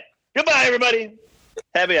right. Goodbye, everybody.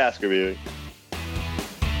 Happy Oscar viewing.